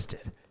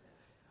resisted.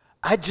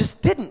 I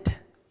just didn't.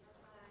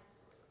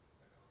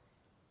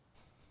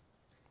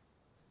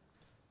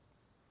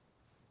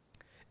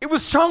 It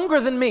was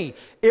stronger than me.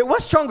 It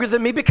was stronger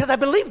than me because I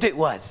believed it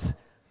was.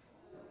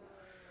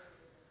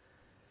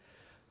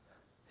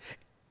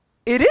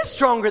 It is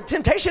stronger.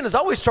 Temptation is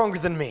always stronger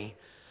than me.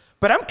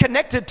 But I'm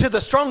connected to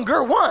the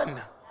stronger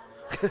one.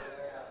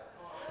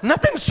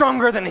 Nothing's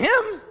stronger than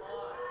him.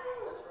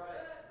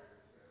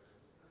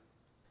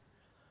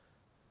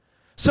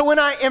 So when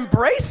I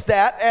embrace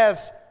that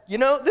as,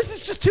 this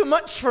is just too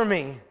much for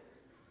me,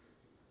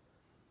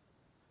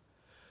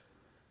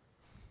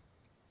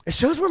 it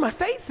shows where my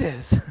faith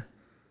is.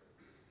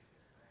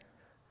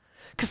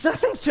 Because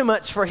nothing's too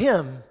much for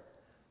him.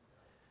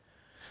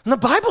 And the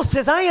Bible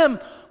says I am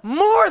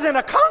more than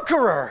a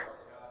conqueror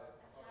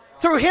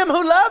through him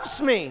who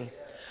loves me.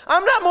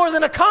 I'm not more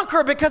than a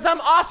conqueror because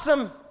I'm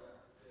awesome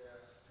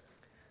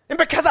and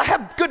because I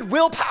have good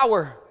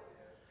willpower.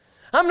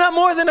 I'm not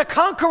more than a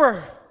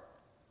conqueror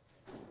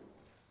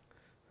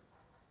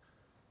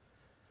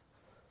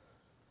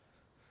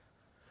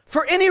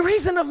for any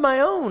reason of my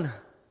own.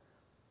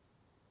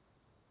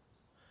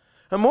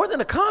 I'm more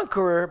than a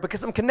conqueror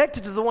because I'm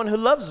connected to the one who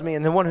loves me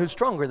and the one who's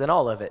stronger than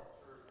all of it.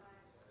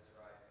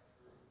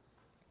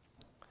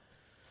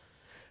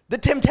 The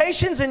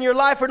temptations in your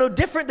life are no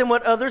different than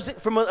what others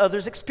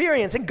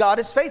experience, and God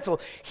is faithful.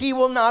 He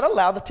will not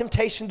allow the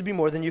temptation to be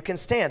more than you can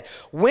stand.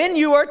 When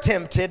you are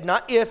tempted,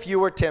 not if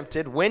you are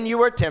tempted, when you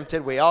are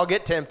tempted, we all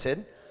get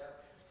tempted,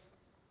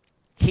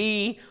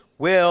 he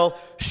will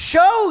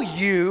show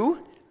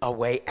you a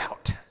way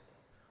out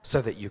so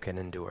that you can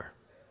endure.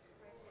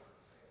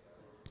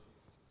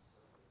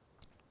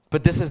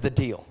 But this is the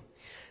deal.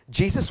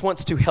 Jesus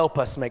wants to help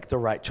us make the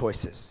right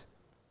choices.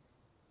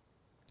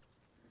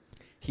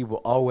 He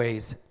will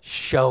always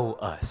show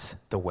us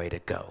the way to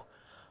go,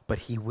 but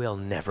he will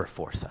never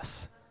force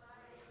us.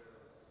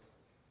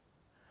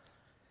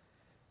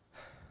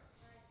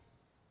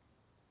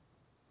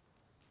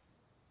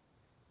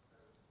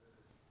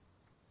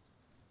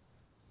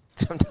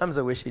 Sometimes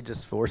I wish he'd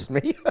just force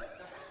me.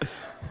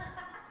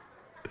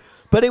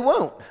 But he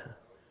won't.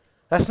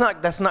 That's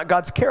not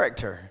God's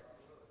character.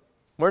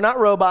 We're not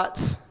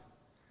robots.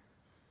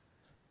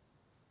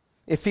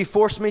 If he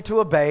forced me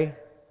to obey,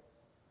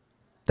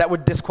 that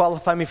would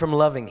disqualify me from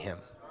loving him.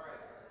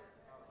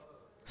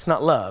 It's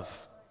not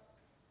love.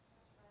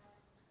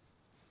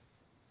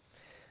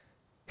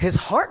 His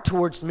heart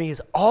towards me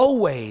is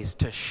always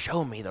to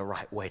show me the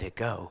right way to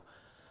go,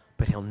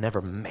 but he'll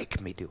never make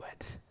me do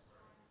it.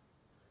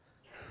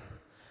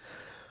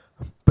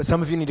 But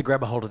some of you need to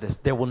grab a hold of this.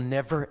 There will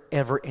never,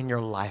 ever in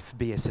your life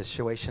be a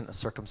situation, a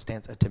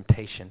circumstance, a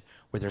temptation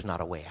where there's not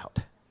a way out.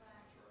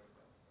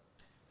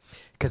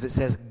 Because it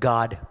says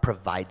God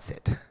provides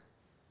it.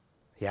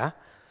 Yeah?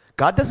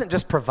 God doesn't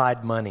just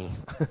provide money.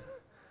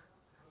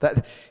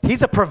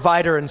 He's a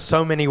provider in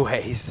so many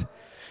ways.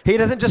 He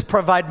doesn't just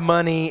provide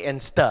money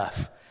and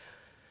stuff.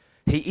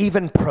 He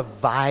even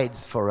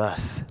provides for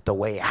us the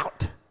way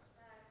out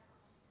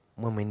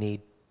when we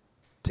need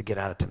to get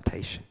out of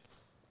temptation.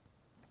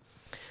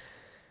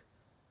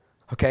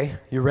 Okay,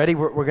 you ready?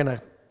 We're going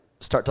to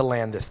start to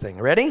land this thing.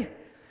 Ready?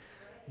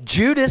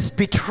 Judas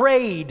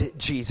betrayed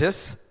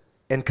Jesus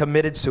and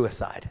committed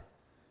suicide.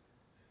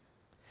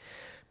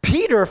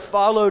 Peter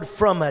followed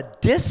from a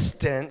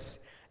distance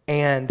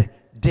and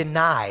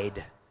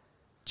denied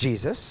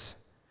Jesus.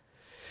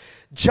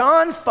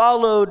 John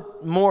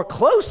followed more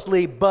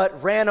closely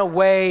but ran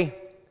away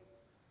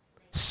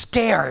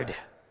scared,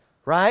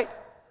 right?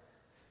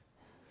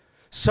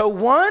 So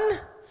one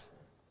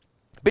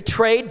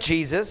betrayed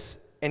Jesus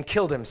and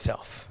killed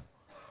himself.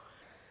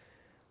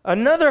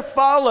 Another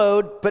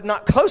followed but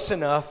not close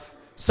enough,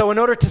 so in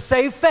order to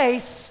save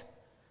face,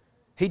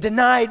 he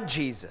denied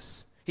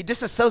Jesus. He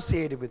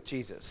disassociated with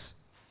Jesus.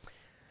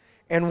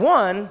 And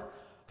one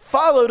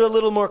followed a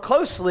little more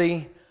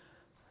closely,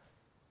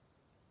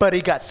 but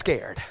he got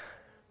scared.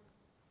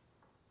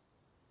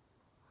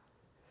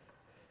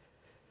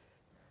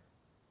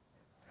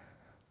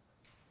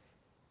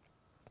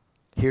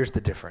 Here's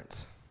the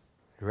difference.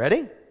 You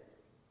ready?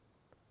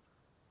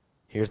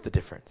 Here's the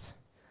difference.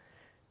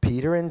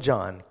 Peter and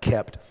John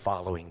kept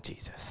following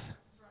Jesus.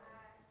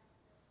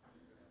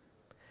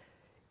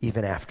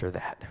 Even after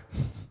that.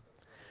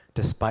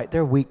 Despite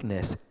their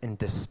weakness and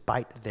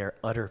despite their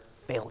utter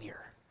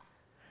failure,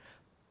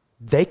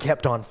 they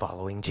kept on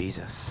following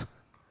Jesus.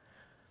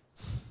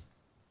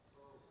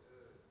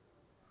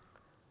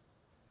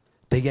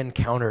 They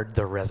encountered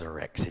the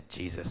resurrected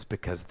Jesus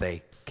because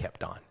they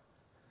kept on.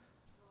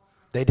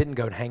 They didn't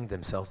go and hang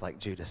themselves like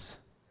Judas.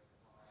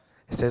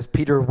 It says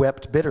Peter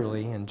wept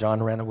bitterly and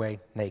John ran away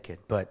naked,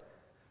 but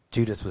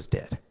Judas was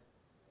dead.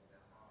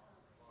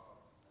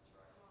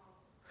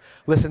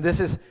 Listen, this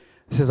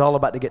is all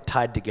about to get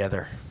tied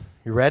together.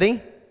 You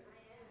ready?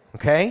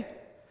 Okay?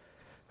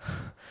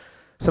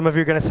 Some of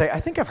you are going to say, I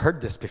think I've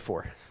heard this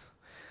before.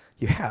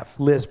 You have.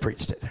 Liz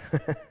preached it.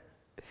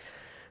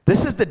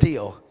 This is the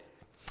deal.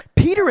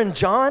 Peter and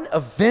John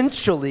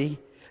eventually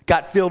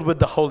got filled with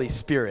the Holy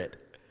Spirit.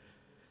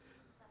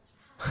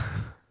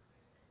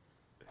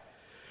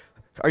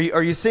 Are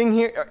you seeing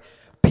here?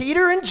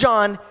 Peter and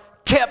John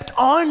kept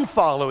on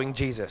following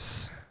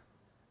Jesus.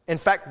 In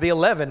fact, the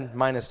 11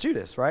 minus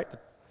Judas, right?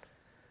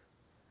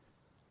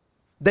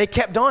 They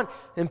kept on.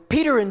 And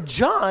Peter and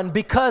John,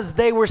 because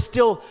they were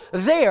still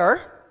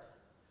there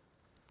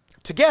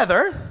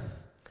together,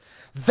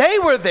 they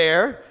were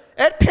there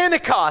at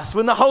Pentecost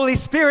when the Holy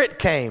Spirit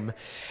came.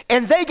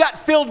 And they got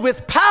filled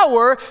with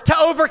power to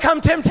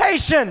overcome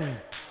temptation.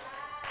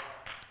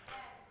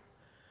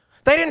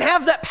 They didn't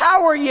have that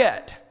power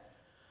yet.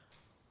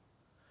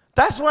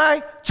 That's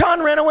why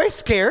John ran away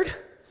scared.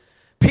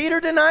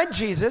 Peter denied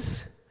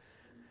Jesus.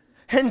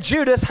 And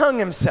Judas hung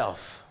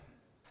himself.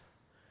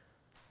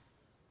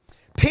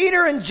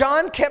 Peter and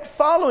John kept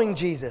following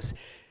Jesus.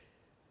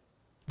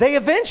 They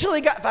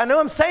eventually got, I know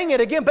I'm saying it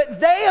again, but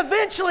they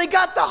eventually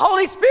got the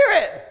Holy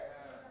Spirit.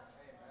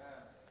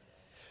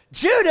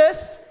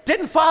 Judas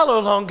didn't follow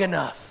long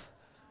enough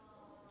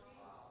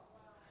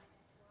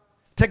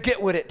to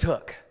get what it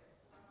took.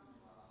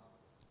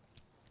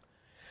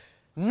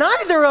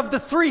 Neither of the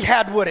three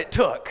had what it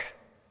took.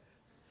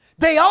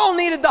 They all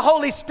needed the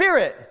Holy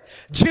Spirit.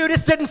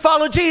 Judas didn't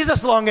follow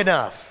Jesus long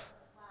enough.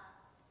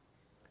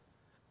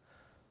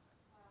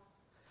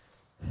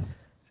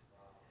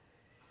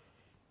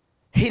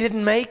 He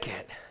didn't make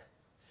it.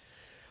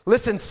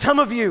 Listen, some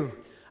of you,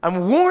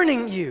 I'm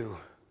warning you,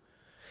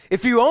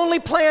 if you only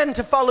plan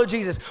to follow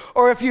Jesus,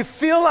 or if you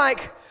feel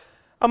like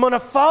I'm going to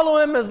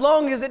follow him as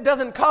long as it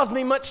doesn't cause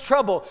me much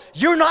trouble,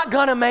 you're not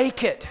going to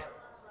make it.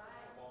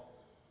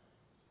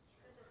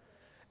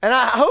 And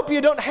I hope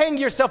you don't hang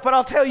yourself, but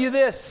I'll tell you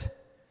this.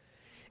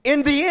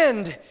 In the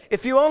end,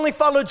 if you only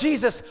follow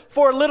Jesus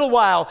for a little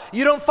while,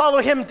 you don't follow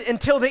him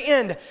until the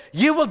end,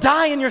 you will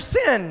die in your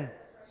sin.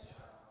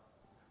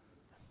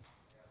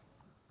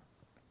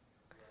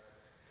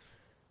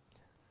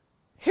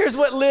 Here's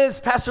what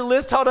Pastor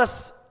Liz taught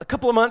us a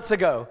couple of months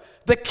ago.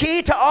 The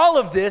key to all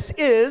of this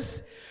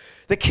is,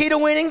 the key to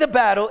winning the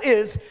battle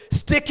is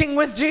sticking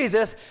with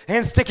Jesus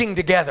and sticking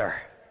together.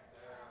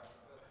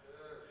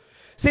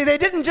 See, they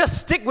didn't just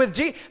stick with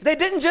Jesus. They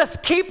didn't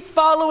just keep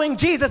following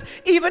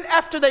Jesus even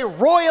after they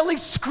royally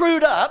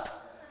screwed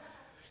up.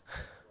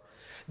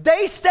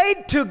 They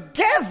stayed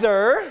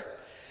together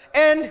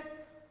and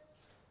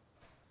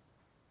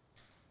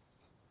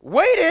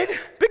waited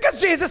because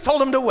Jesus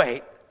told them to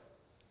wait.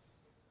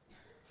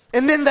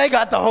 And then they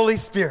got the Holy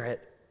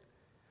Spirit.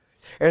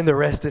 And the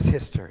rest is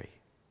history.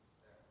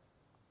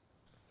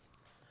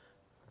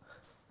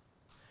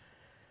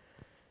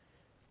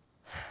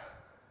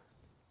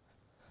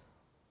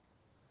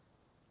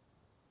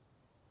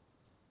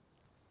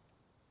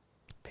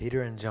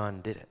 Peter and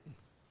John did it.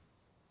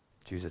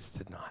 Jesus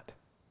did not.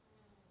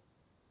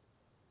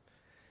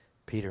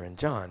 Peter and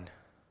John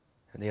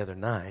and the other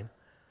 9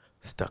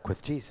 stuck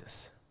with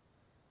Jesus.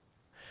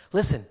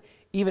 Listen,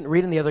 even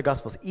reading the other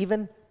Gospels,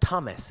 even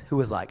Thomas, who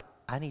was like,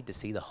 I need to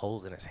see the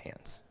holes in his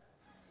hands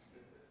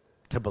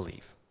to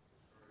believe.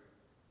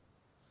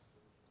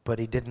 But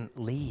he didn't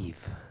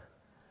leave.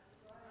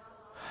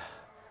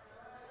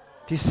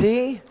 Do you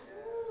see?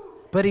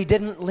 But he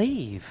didn't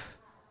leave.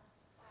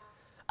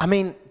 I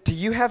mean, do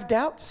you have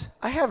doubts?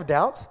 I have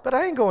doubts, but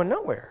I ain't going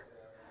nowhere.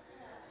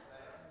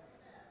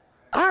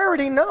 I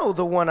already know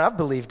the one I've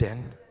believed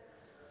in.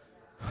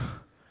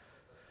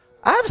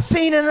 I've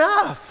seen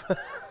enough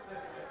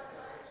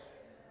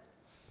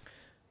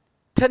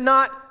to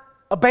not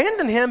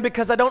abandon him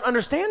because I don't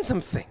understand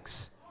some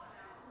things.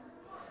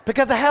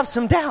 Because I have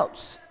some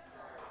doubts.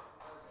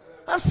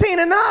 I've seen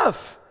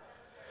enough.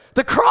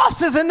 The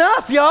cross is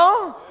enough,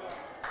 y'all.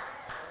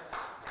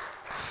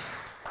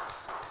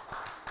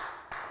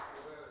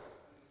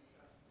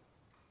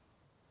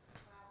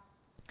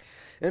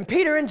 And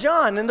Peter and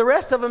John and the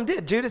rest of them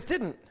did. Judas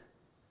didn't.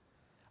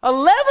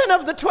 11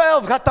 of the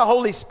 12 got the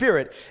Holy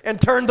Spirit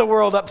and turned the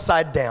world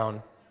upside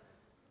down.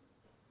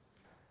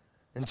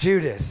 And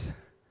Judas,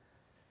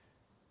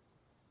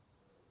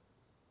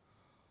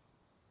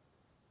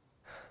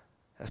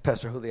 as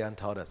Pastor Julian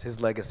taught us,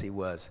 his legacy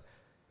was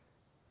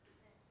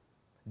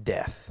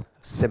death,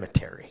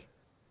 cemetery.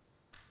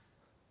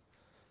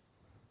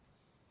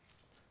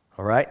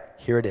 All right,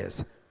 here it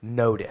is.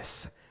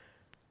 Notice,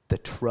 the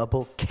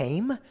trouble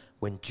came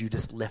when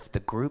Judas left the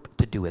group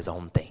to do his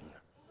own thing.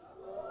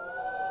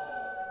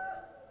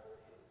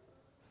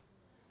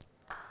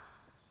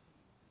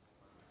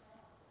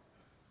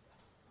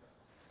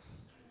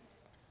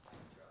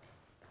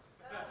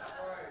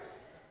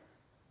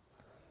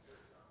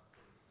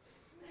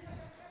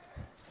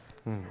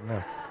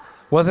 No.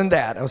 Wasn't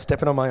that. I was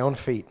stepping on my own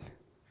feet.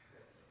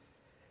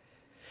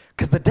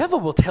 Because the devil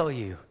will tell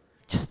you,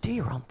 just do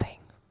your own thing.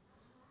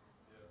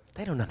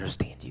 They don't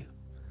understand you.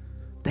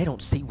 They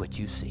don't see what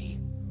you see.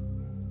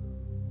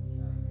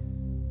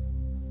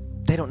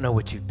 They don't know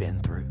what you've been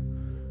through.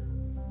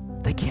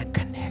 They can't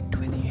connect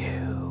with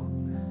you.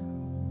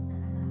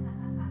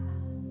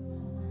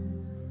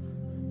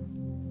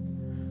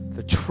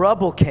 The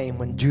trouble came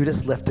when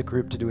Judas left the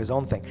group to do his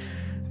own thing.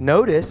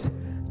 Notice,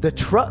 the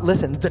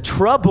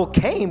trouble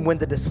came when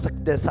the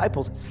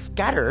disciples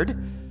scattered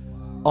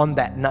on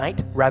that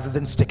night rather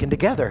than sticking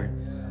together.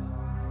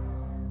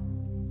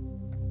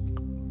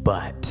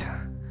 But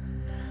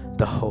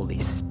the Holy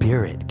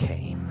Spirit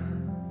came.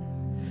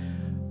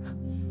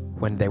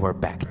 when they were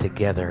back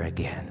together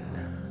again.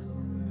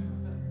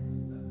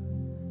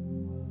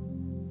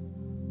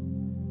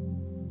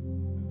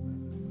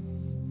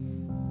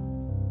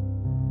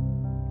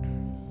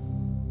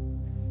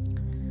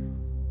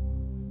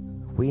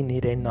 We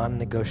need a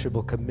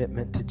non-negotiable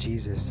commitment to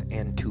Jesus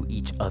and to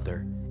each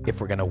other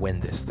if we're going to win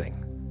this thing.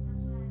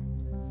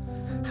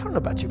 I don't know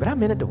about you, but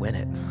I'm in it to win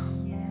it.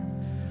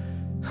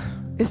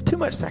 It's too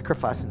much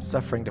sacrifice and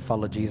suffering to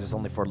follow Jesus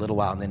only for a little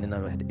while and then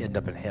end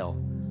up in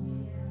hell.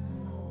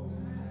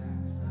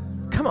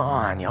 Come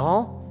on,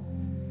 y'all.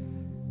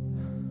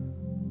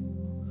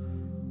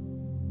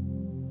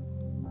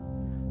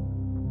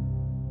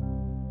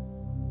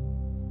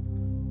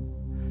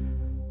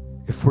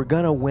 If we're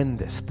going to win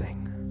this thing,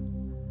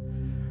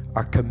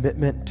 our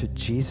commitment to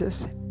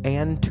Jesus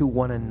and to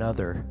one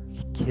another,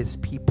 his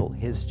people,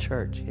 his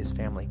church, his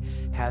family,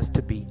 has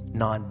to be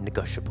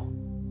non-negotiable.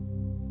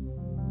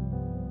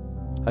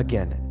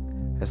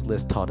 Again, as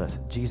Liz taught us,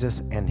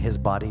 Jesus and his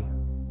body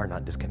are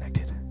not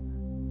disconnected.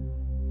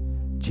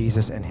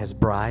 Jesus and his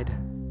bride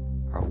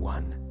are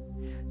one.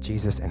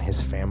 Jesus and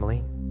his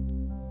family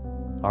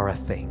are a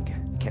thing.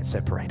 You can't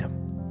separate them.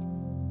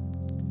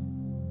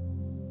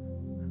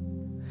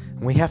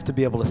 And we have to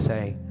be able to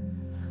say,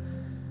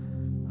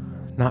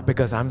 not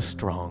because I'm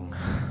strong,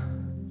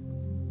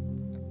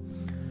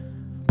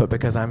 but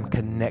because I'm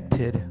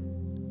connected.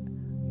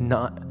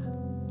 Not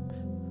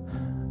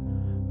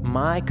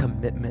my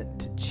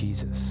commitment to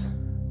Jesus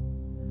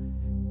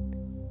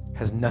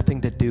has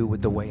nothing to do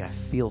with the way I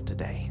feel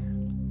today.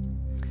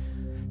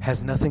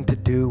 Has nothing to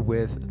do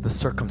with the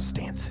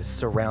circumstances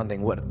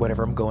surrounding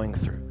whatever I'm going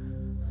through.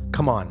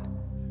 Come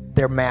on,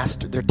 their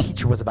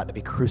teacher was about to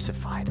be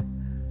crucified.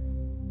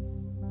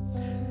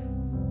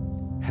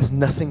 Has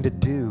nothing to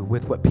do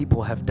with what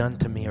people have done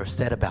to me or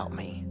said about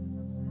me.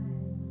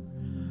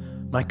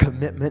 My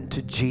commitment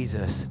to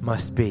Jesus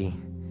must be,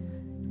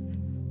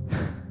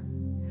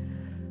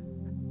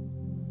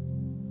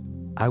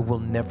 I will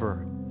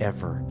never,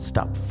 ever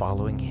stop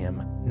following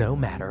him, no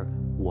matter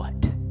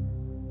what.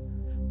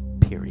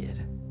 Period.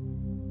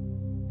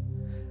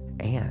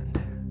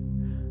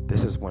 And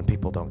this is one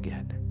people don't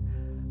get.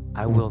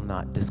 I will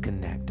not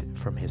disconnect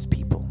from his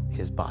people,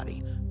 his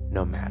body,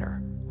 no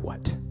matter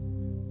what.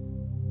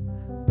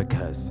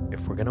 Because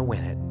if we're going to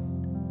win it,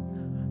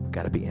 we've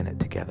got to be in it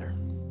together.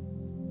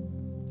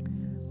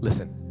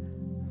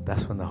 Listen,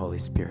 that's when the Holy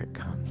Spirit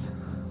comes.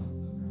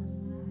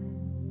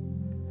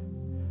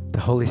 The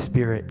Holy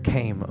Spirit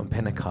came on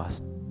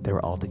Pentecost. They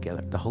were all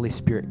together. The Holy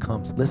Spirit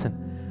comes.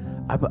 Listen,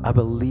 I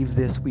believe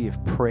this. We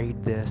have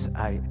prayed this.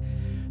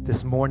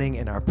 This morning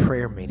in our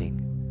prayer meeting,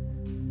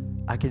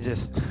 I could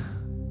just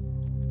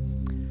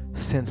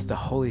sense the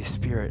Holy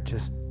Spirit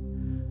just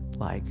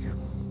like,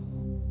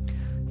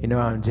 you know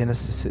how in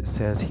Genesis it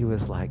says he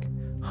was like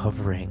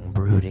hovering,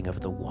 brooding over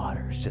the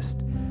waters,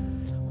 just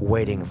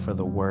waiting for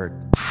the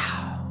word.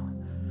 Pow.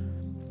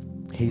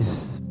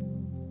 He's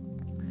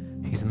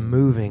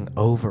moving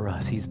over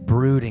us. He's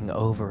brooding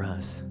over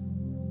us.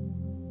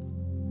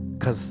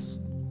 Because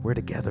we're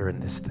together in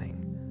this thing.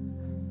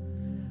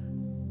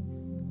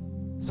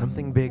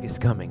 Something big is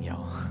coming,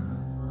 y'all.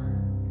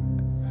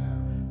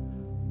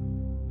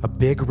 A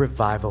big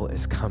revival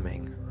is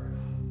coming.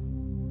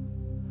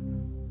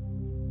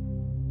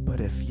 But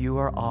if you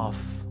are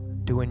off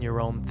doing your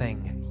own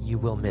thing, you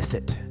will miss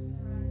it.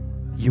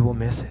 You will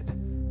miss it.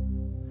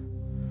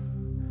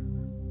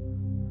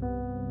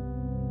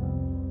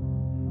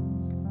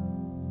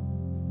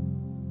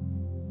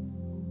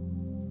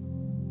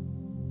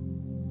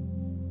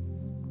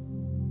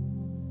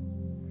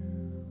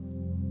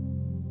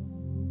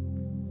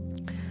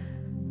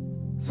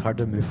 It's hard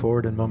to move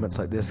forward in moments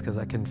like this because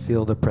I can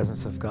feel the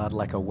presence of God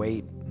like a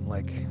weight,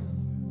 like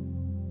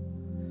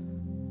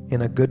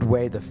in a good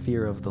way, the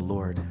fear of the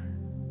Lord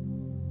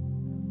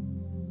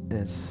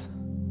is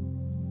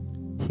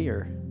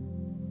here.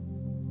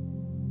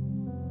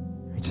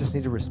 We just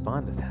need to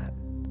respond to that.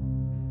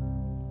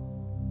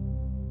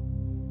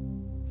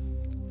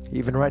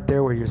 Even right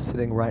there where you're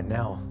sitting right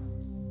now.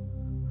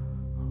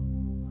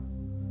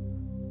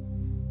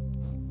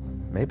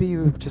 Maybe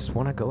you just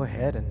want to go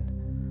ahead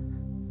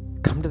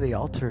and come to the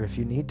altar if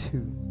you need to.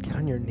 Get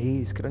on your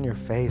knees, get on your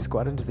face, go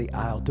out into the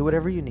aisle, do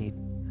whatever you need.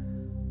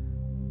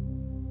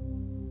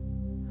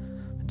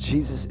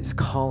 Jesus is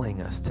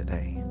calling us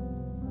today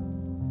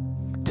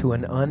to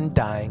an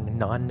undying,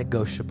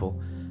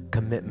 non-negotiable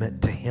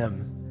commitment to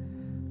him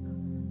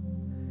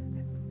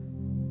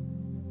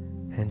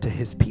and to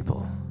his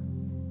people.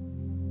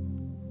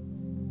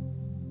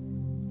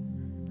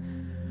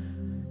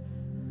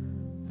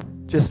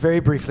 Just very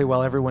briefly,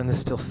 while everyone is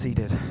still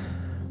seated,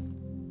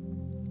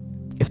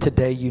 if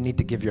today you need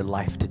to give your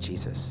life to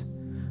Jesus,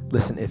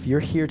 listen, if you're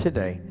here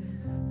today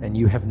and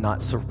you have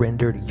not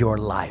surrendered your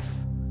life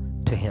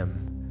to him,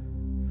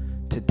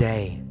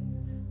 today,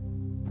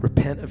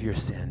 repent of your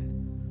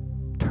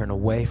sin. Turn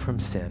away from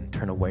sin.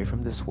 Turn away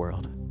from this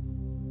world.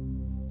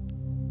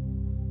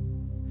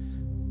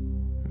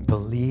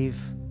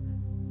 Believe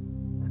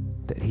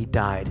that he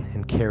died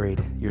and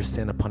carried your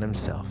sin upon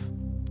himself.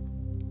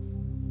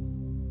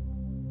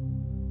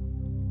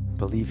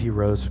 Believe he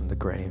rose from the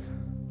grave.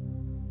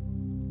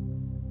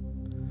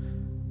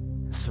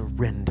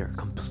 Surrender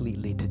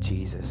completely to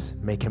Jesus.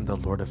 Make him the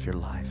Lord of your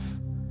life.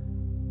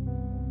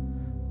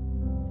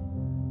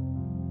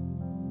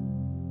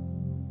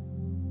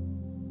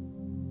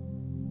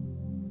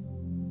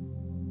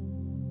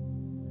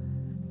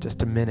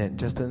 Just a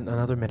minute,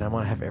 another minute. I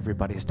want to have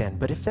everybody stand.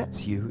 But if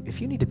that's you,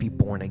 if you need to be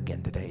born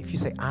again today, if you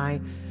say,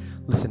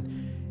 listen,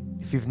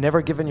 if you've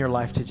never given your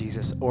life to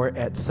Jesus, or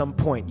at some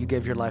point you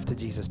gave your life to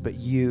Jesus, but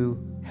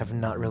you have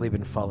not really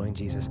been following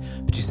Jesus,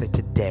 but you say,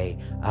 today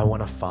I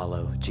want to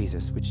follow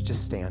Jesus, would you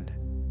just stand?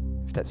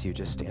 If that's you,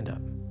 just stand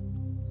up.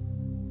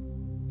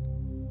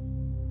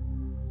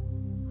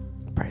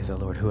 Praise the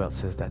Lord. Who else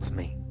says that's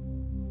me?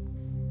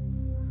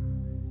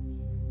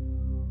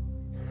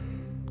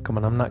 Come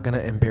on, I'm not going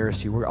to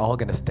embarrass you. We're all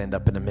going to stand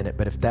up in a minute,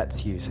 but if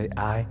that's you, say,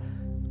 I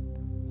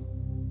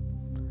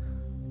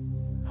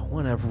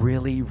want to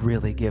really,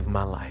 really give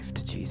my life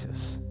to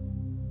Jesus.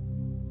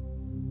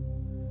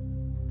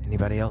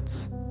 Anybody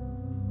else?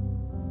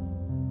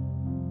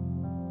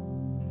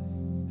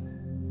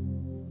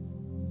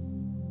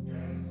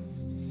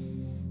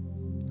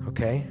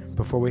 Okay,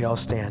 before we all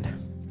stand,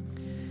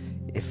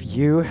 if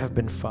you have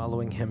been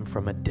following him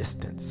from a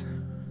distance,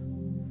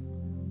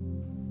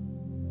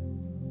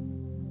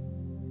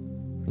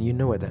 you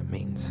know what that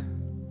means.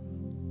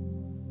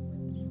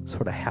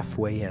 Sort of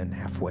halfway in,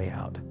 halfway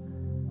out.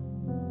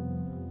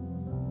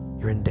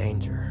 You're in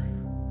danger.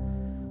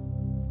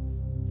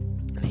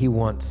 And he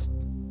wants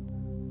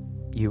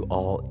you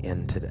all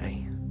in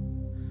today.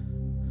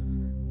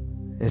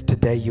 If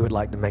today you would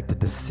like to make the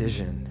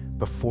decision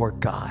before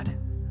God,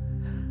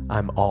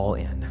 I'm all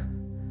in.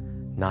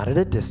 Not at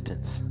a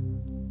distance,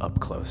 up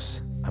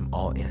close. I'm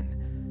all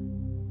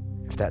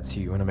in. If that's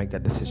you want to make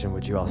that decision,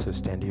 would you also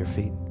stand to your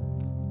feet?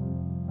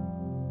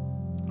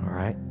 All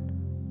right.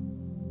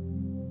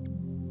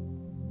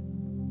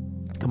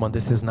 Come on,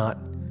 this is not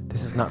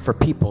for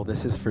people.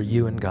 This is for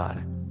you and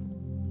God.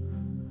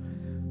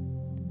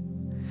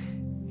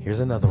 Here's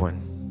another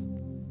one.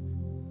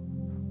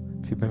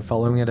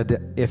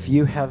 If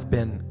you have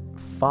been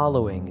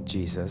following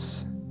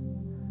Jesus,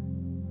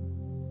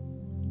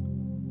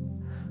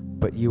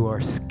 but you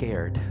are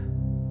scared.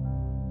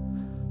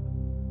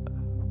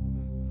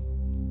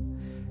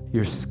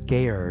 You're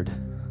scared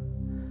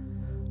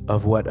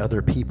of what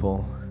other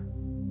people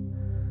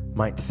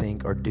might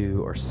think or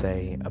do or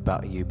say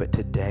about you. But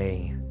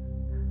today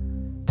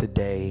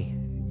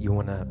you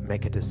want to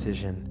make a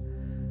decision.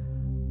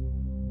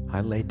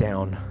 I lay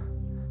down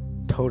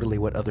totally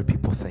what other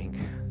people think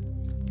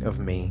of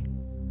me.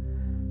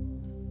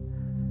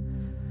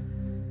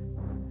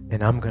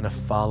 And I'm going to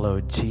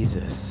follow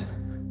Jesus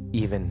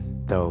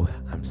even though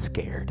I'm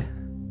scared.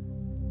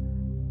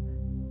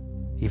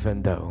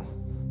 Even though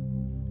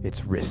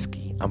it's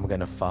risky, I'm going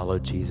to follow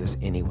Jesus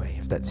anyway.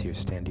 If that's you,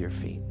 stand to your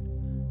feet.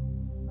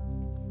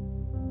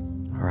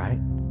 All right?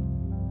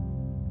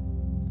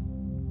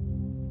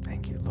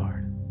 Thank you,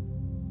 Lord.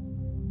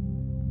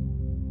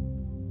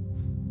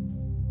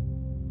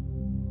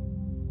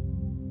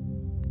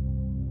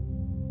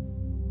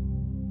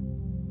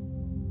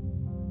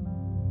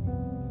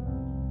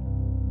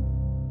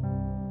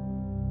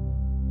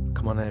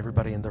 Come on,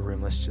 everybody in the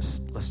room, let's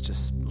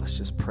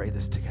just pray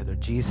this together.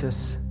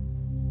 Jesus,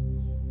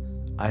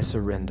 I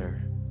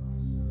surrender.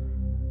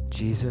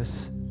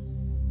 Jesus,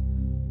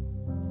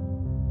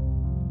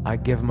 I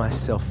give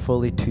myself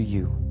fully to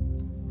you.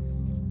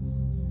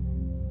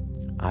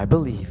 I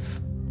believe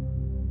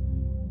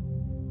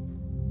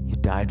you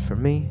died for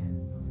me,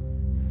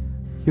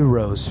 you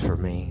rose for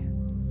me,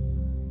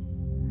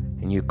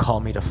 and you call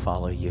me to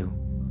follow you.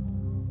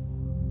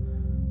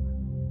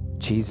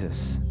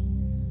 Jesus,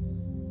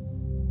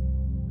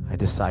 I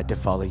decide to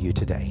follow you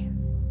today.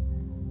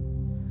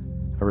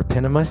 I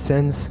repent of my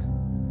sins.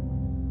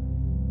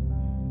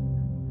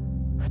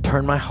 I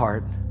turn my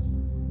heart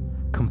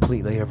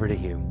completely over to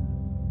you.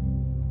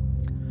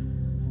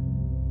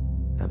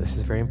 Now, this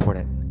is very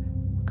important.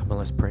 Come on,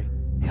 let's pray.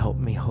 Help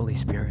me, Holy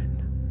Spirit.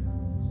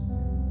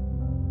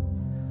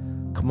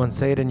 Come on,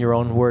 say it in your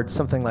own words,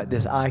 something like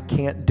this. I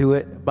can't do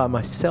it by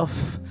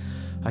myself.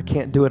 I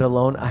can't do it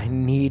alone. I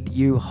need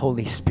you,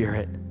 Holy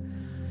Spirit.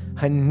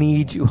 I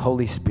need you,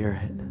 Holy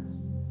Spirit.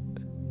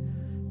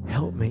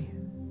 Help me.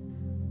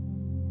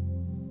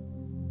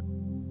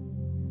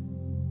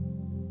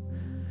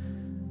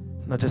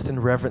 Now, just in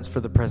reverence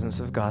for the presence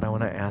of God, I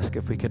want to ask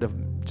if we could have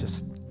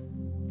just,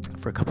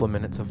 for a couple of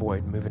minutes,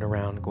 avoid moving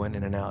around, going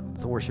in and out.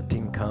 As the worship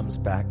team comes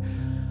back,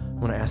 I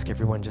want to ask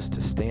everyone just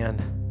to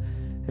stand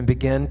and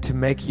begin to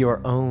make your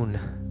own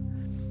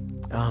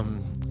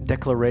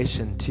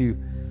declaration, to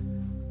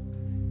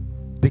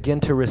begin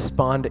to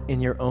respond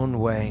in your own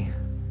way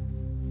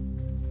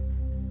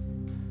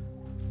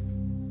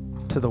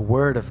to the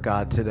Word of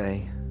God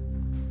today.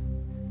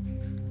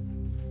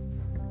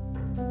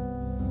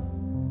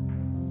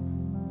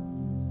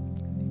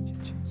 Need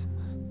you,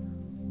 Jesus.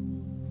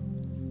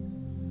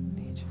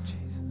 Need you,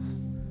 Jesus.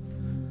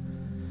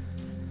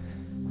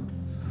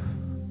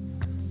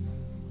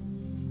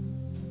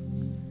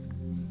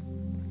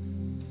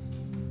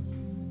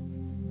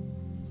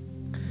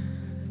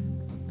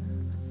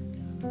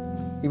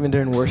 Even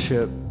during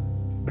worship,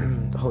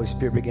 the Holy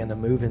Spirit began to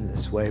move in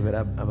this way, but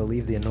I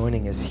believe the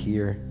anointing is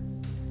here.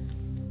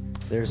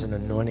 There's an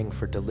anointing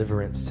for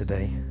deliverance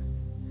today.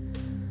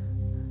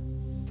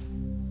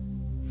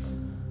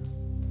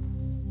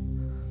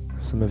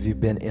 Some of you have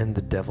been in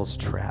the devil's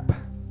trap.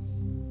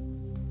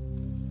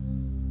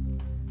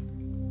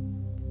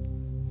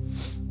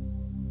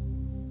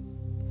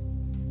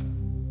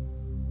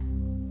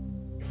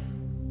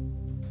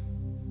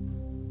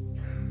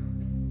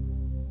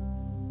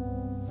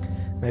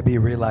 Maybe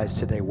you realize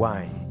today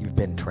why you've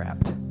been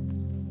trapped.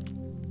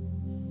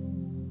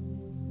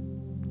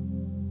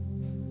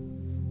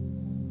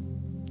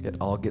 It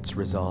all gets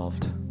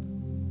resolved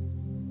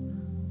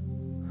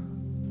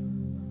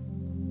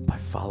by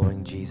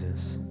following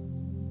Jesus.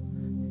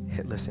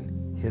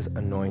 Listen, his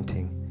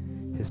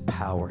anointing, his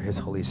power, his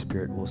Holy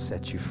Spirit will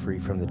set you free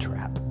from the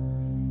trap.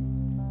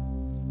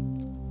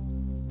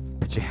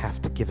 But you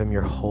have to give him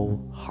your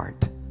whole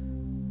heart,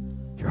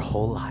 your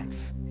whole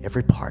life,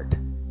 every part.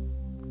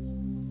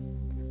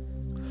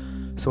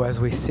 So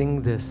as we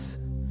sing this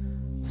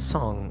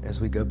song,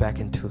 as we go back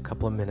into a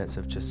couple of minutes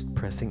of just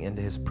pressing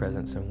into his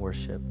presence and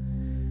worship,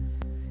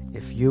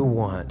 if you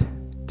want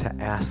to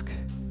ask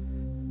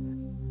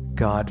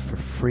God for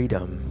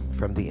freedom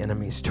from the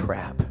enemy's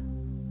trap,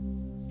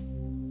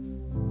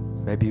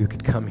 maybe you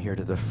could come here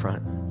to the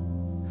front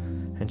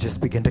and just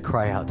begin to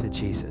cry out to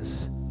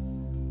Jesus.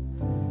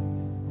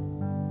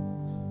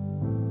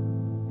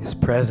 His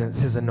presence,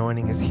 his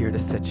anointing is here to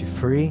set you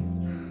free.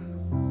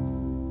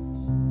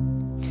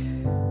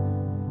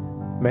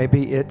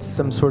 Maybe it's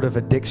some sort of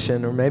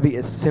addiction, or maybe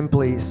it's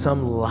simply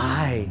some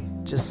lie,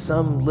 just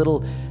some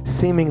little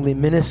seemingly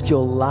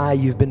minuscule lie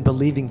you've been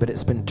believing, but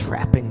it's been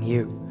trapping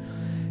you.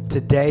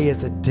 Today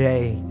is a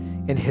day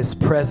in his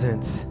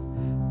presence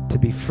to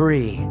be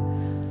free.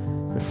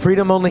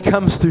 Freedom only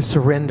comes through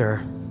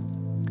surrender.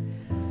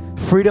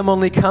 Freedom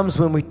only comes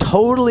when we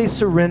totally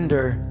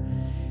surrender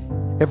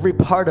every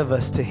part of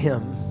us to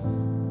him.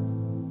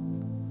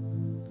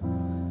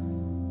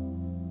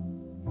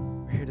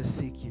 We're here to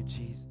seek you,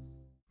 Jesus.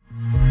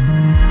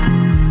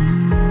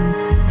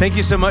 Thank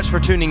you so much for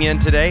tuning in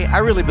today. I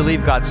really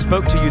believe God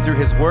spoke to you through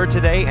his word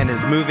today and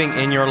is moving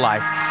in your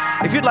life.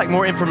 If you'd like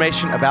more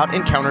information about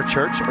Encounter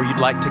Church, or you'd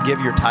like to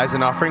give your tithes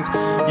and offerings,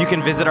 you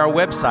can visit our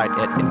website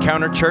at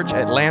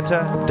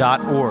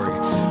encounterchurchatlanta.org.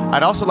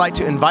 I'd also like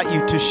to invite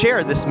you to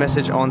share this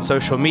message on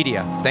social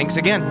media. Thanks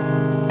again.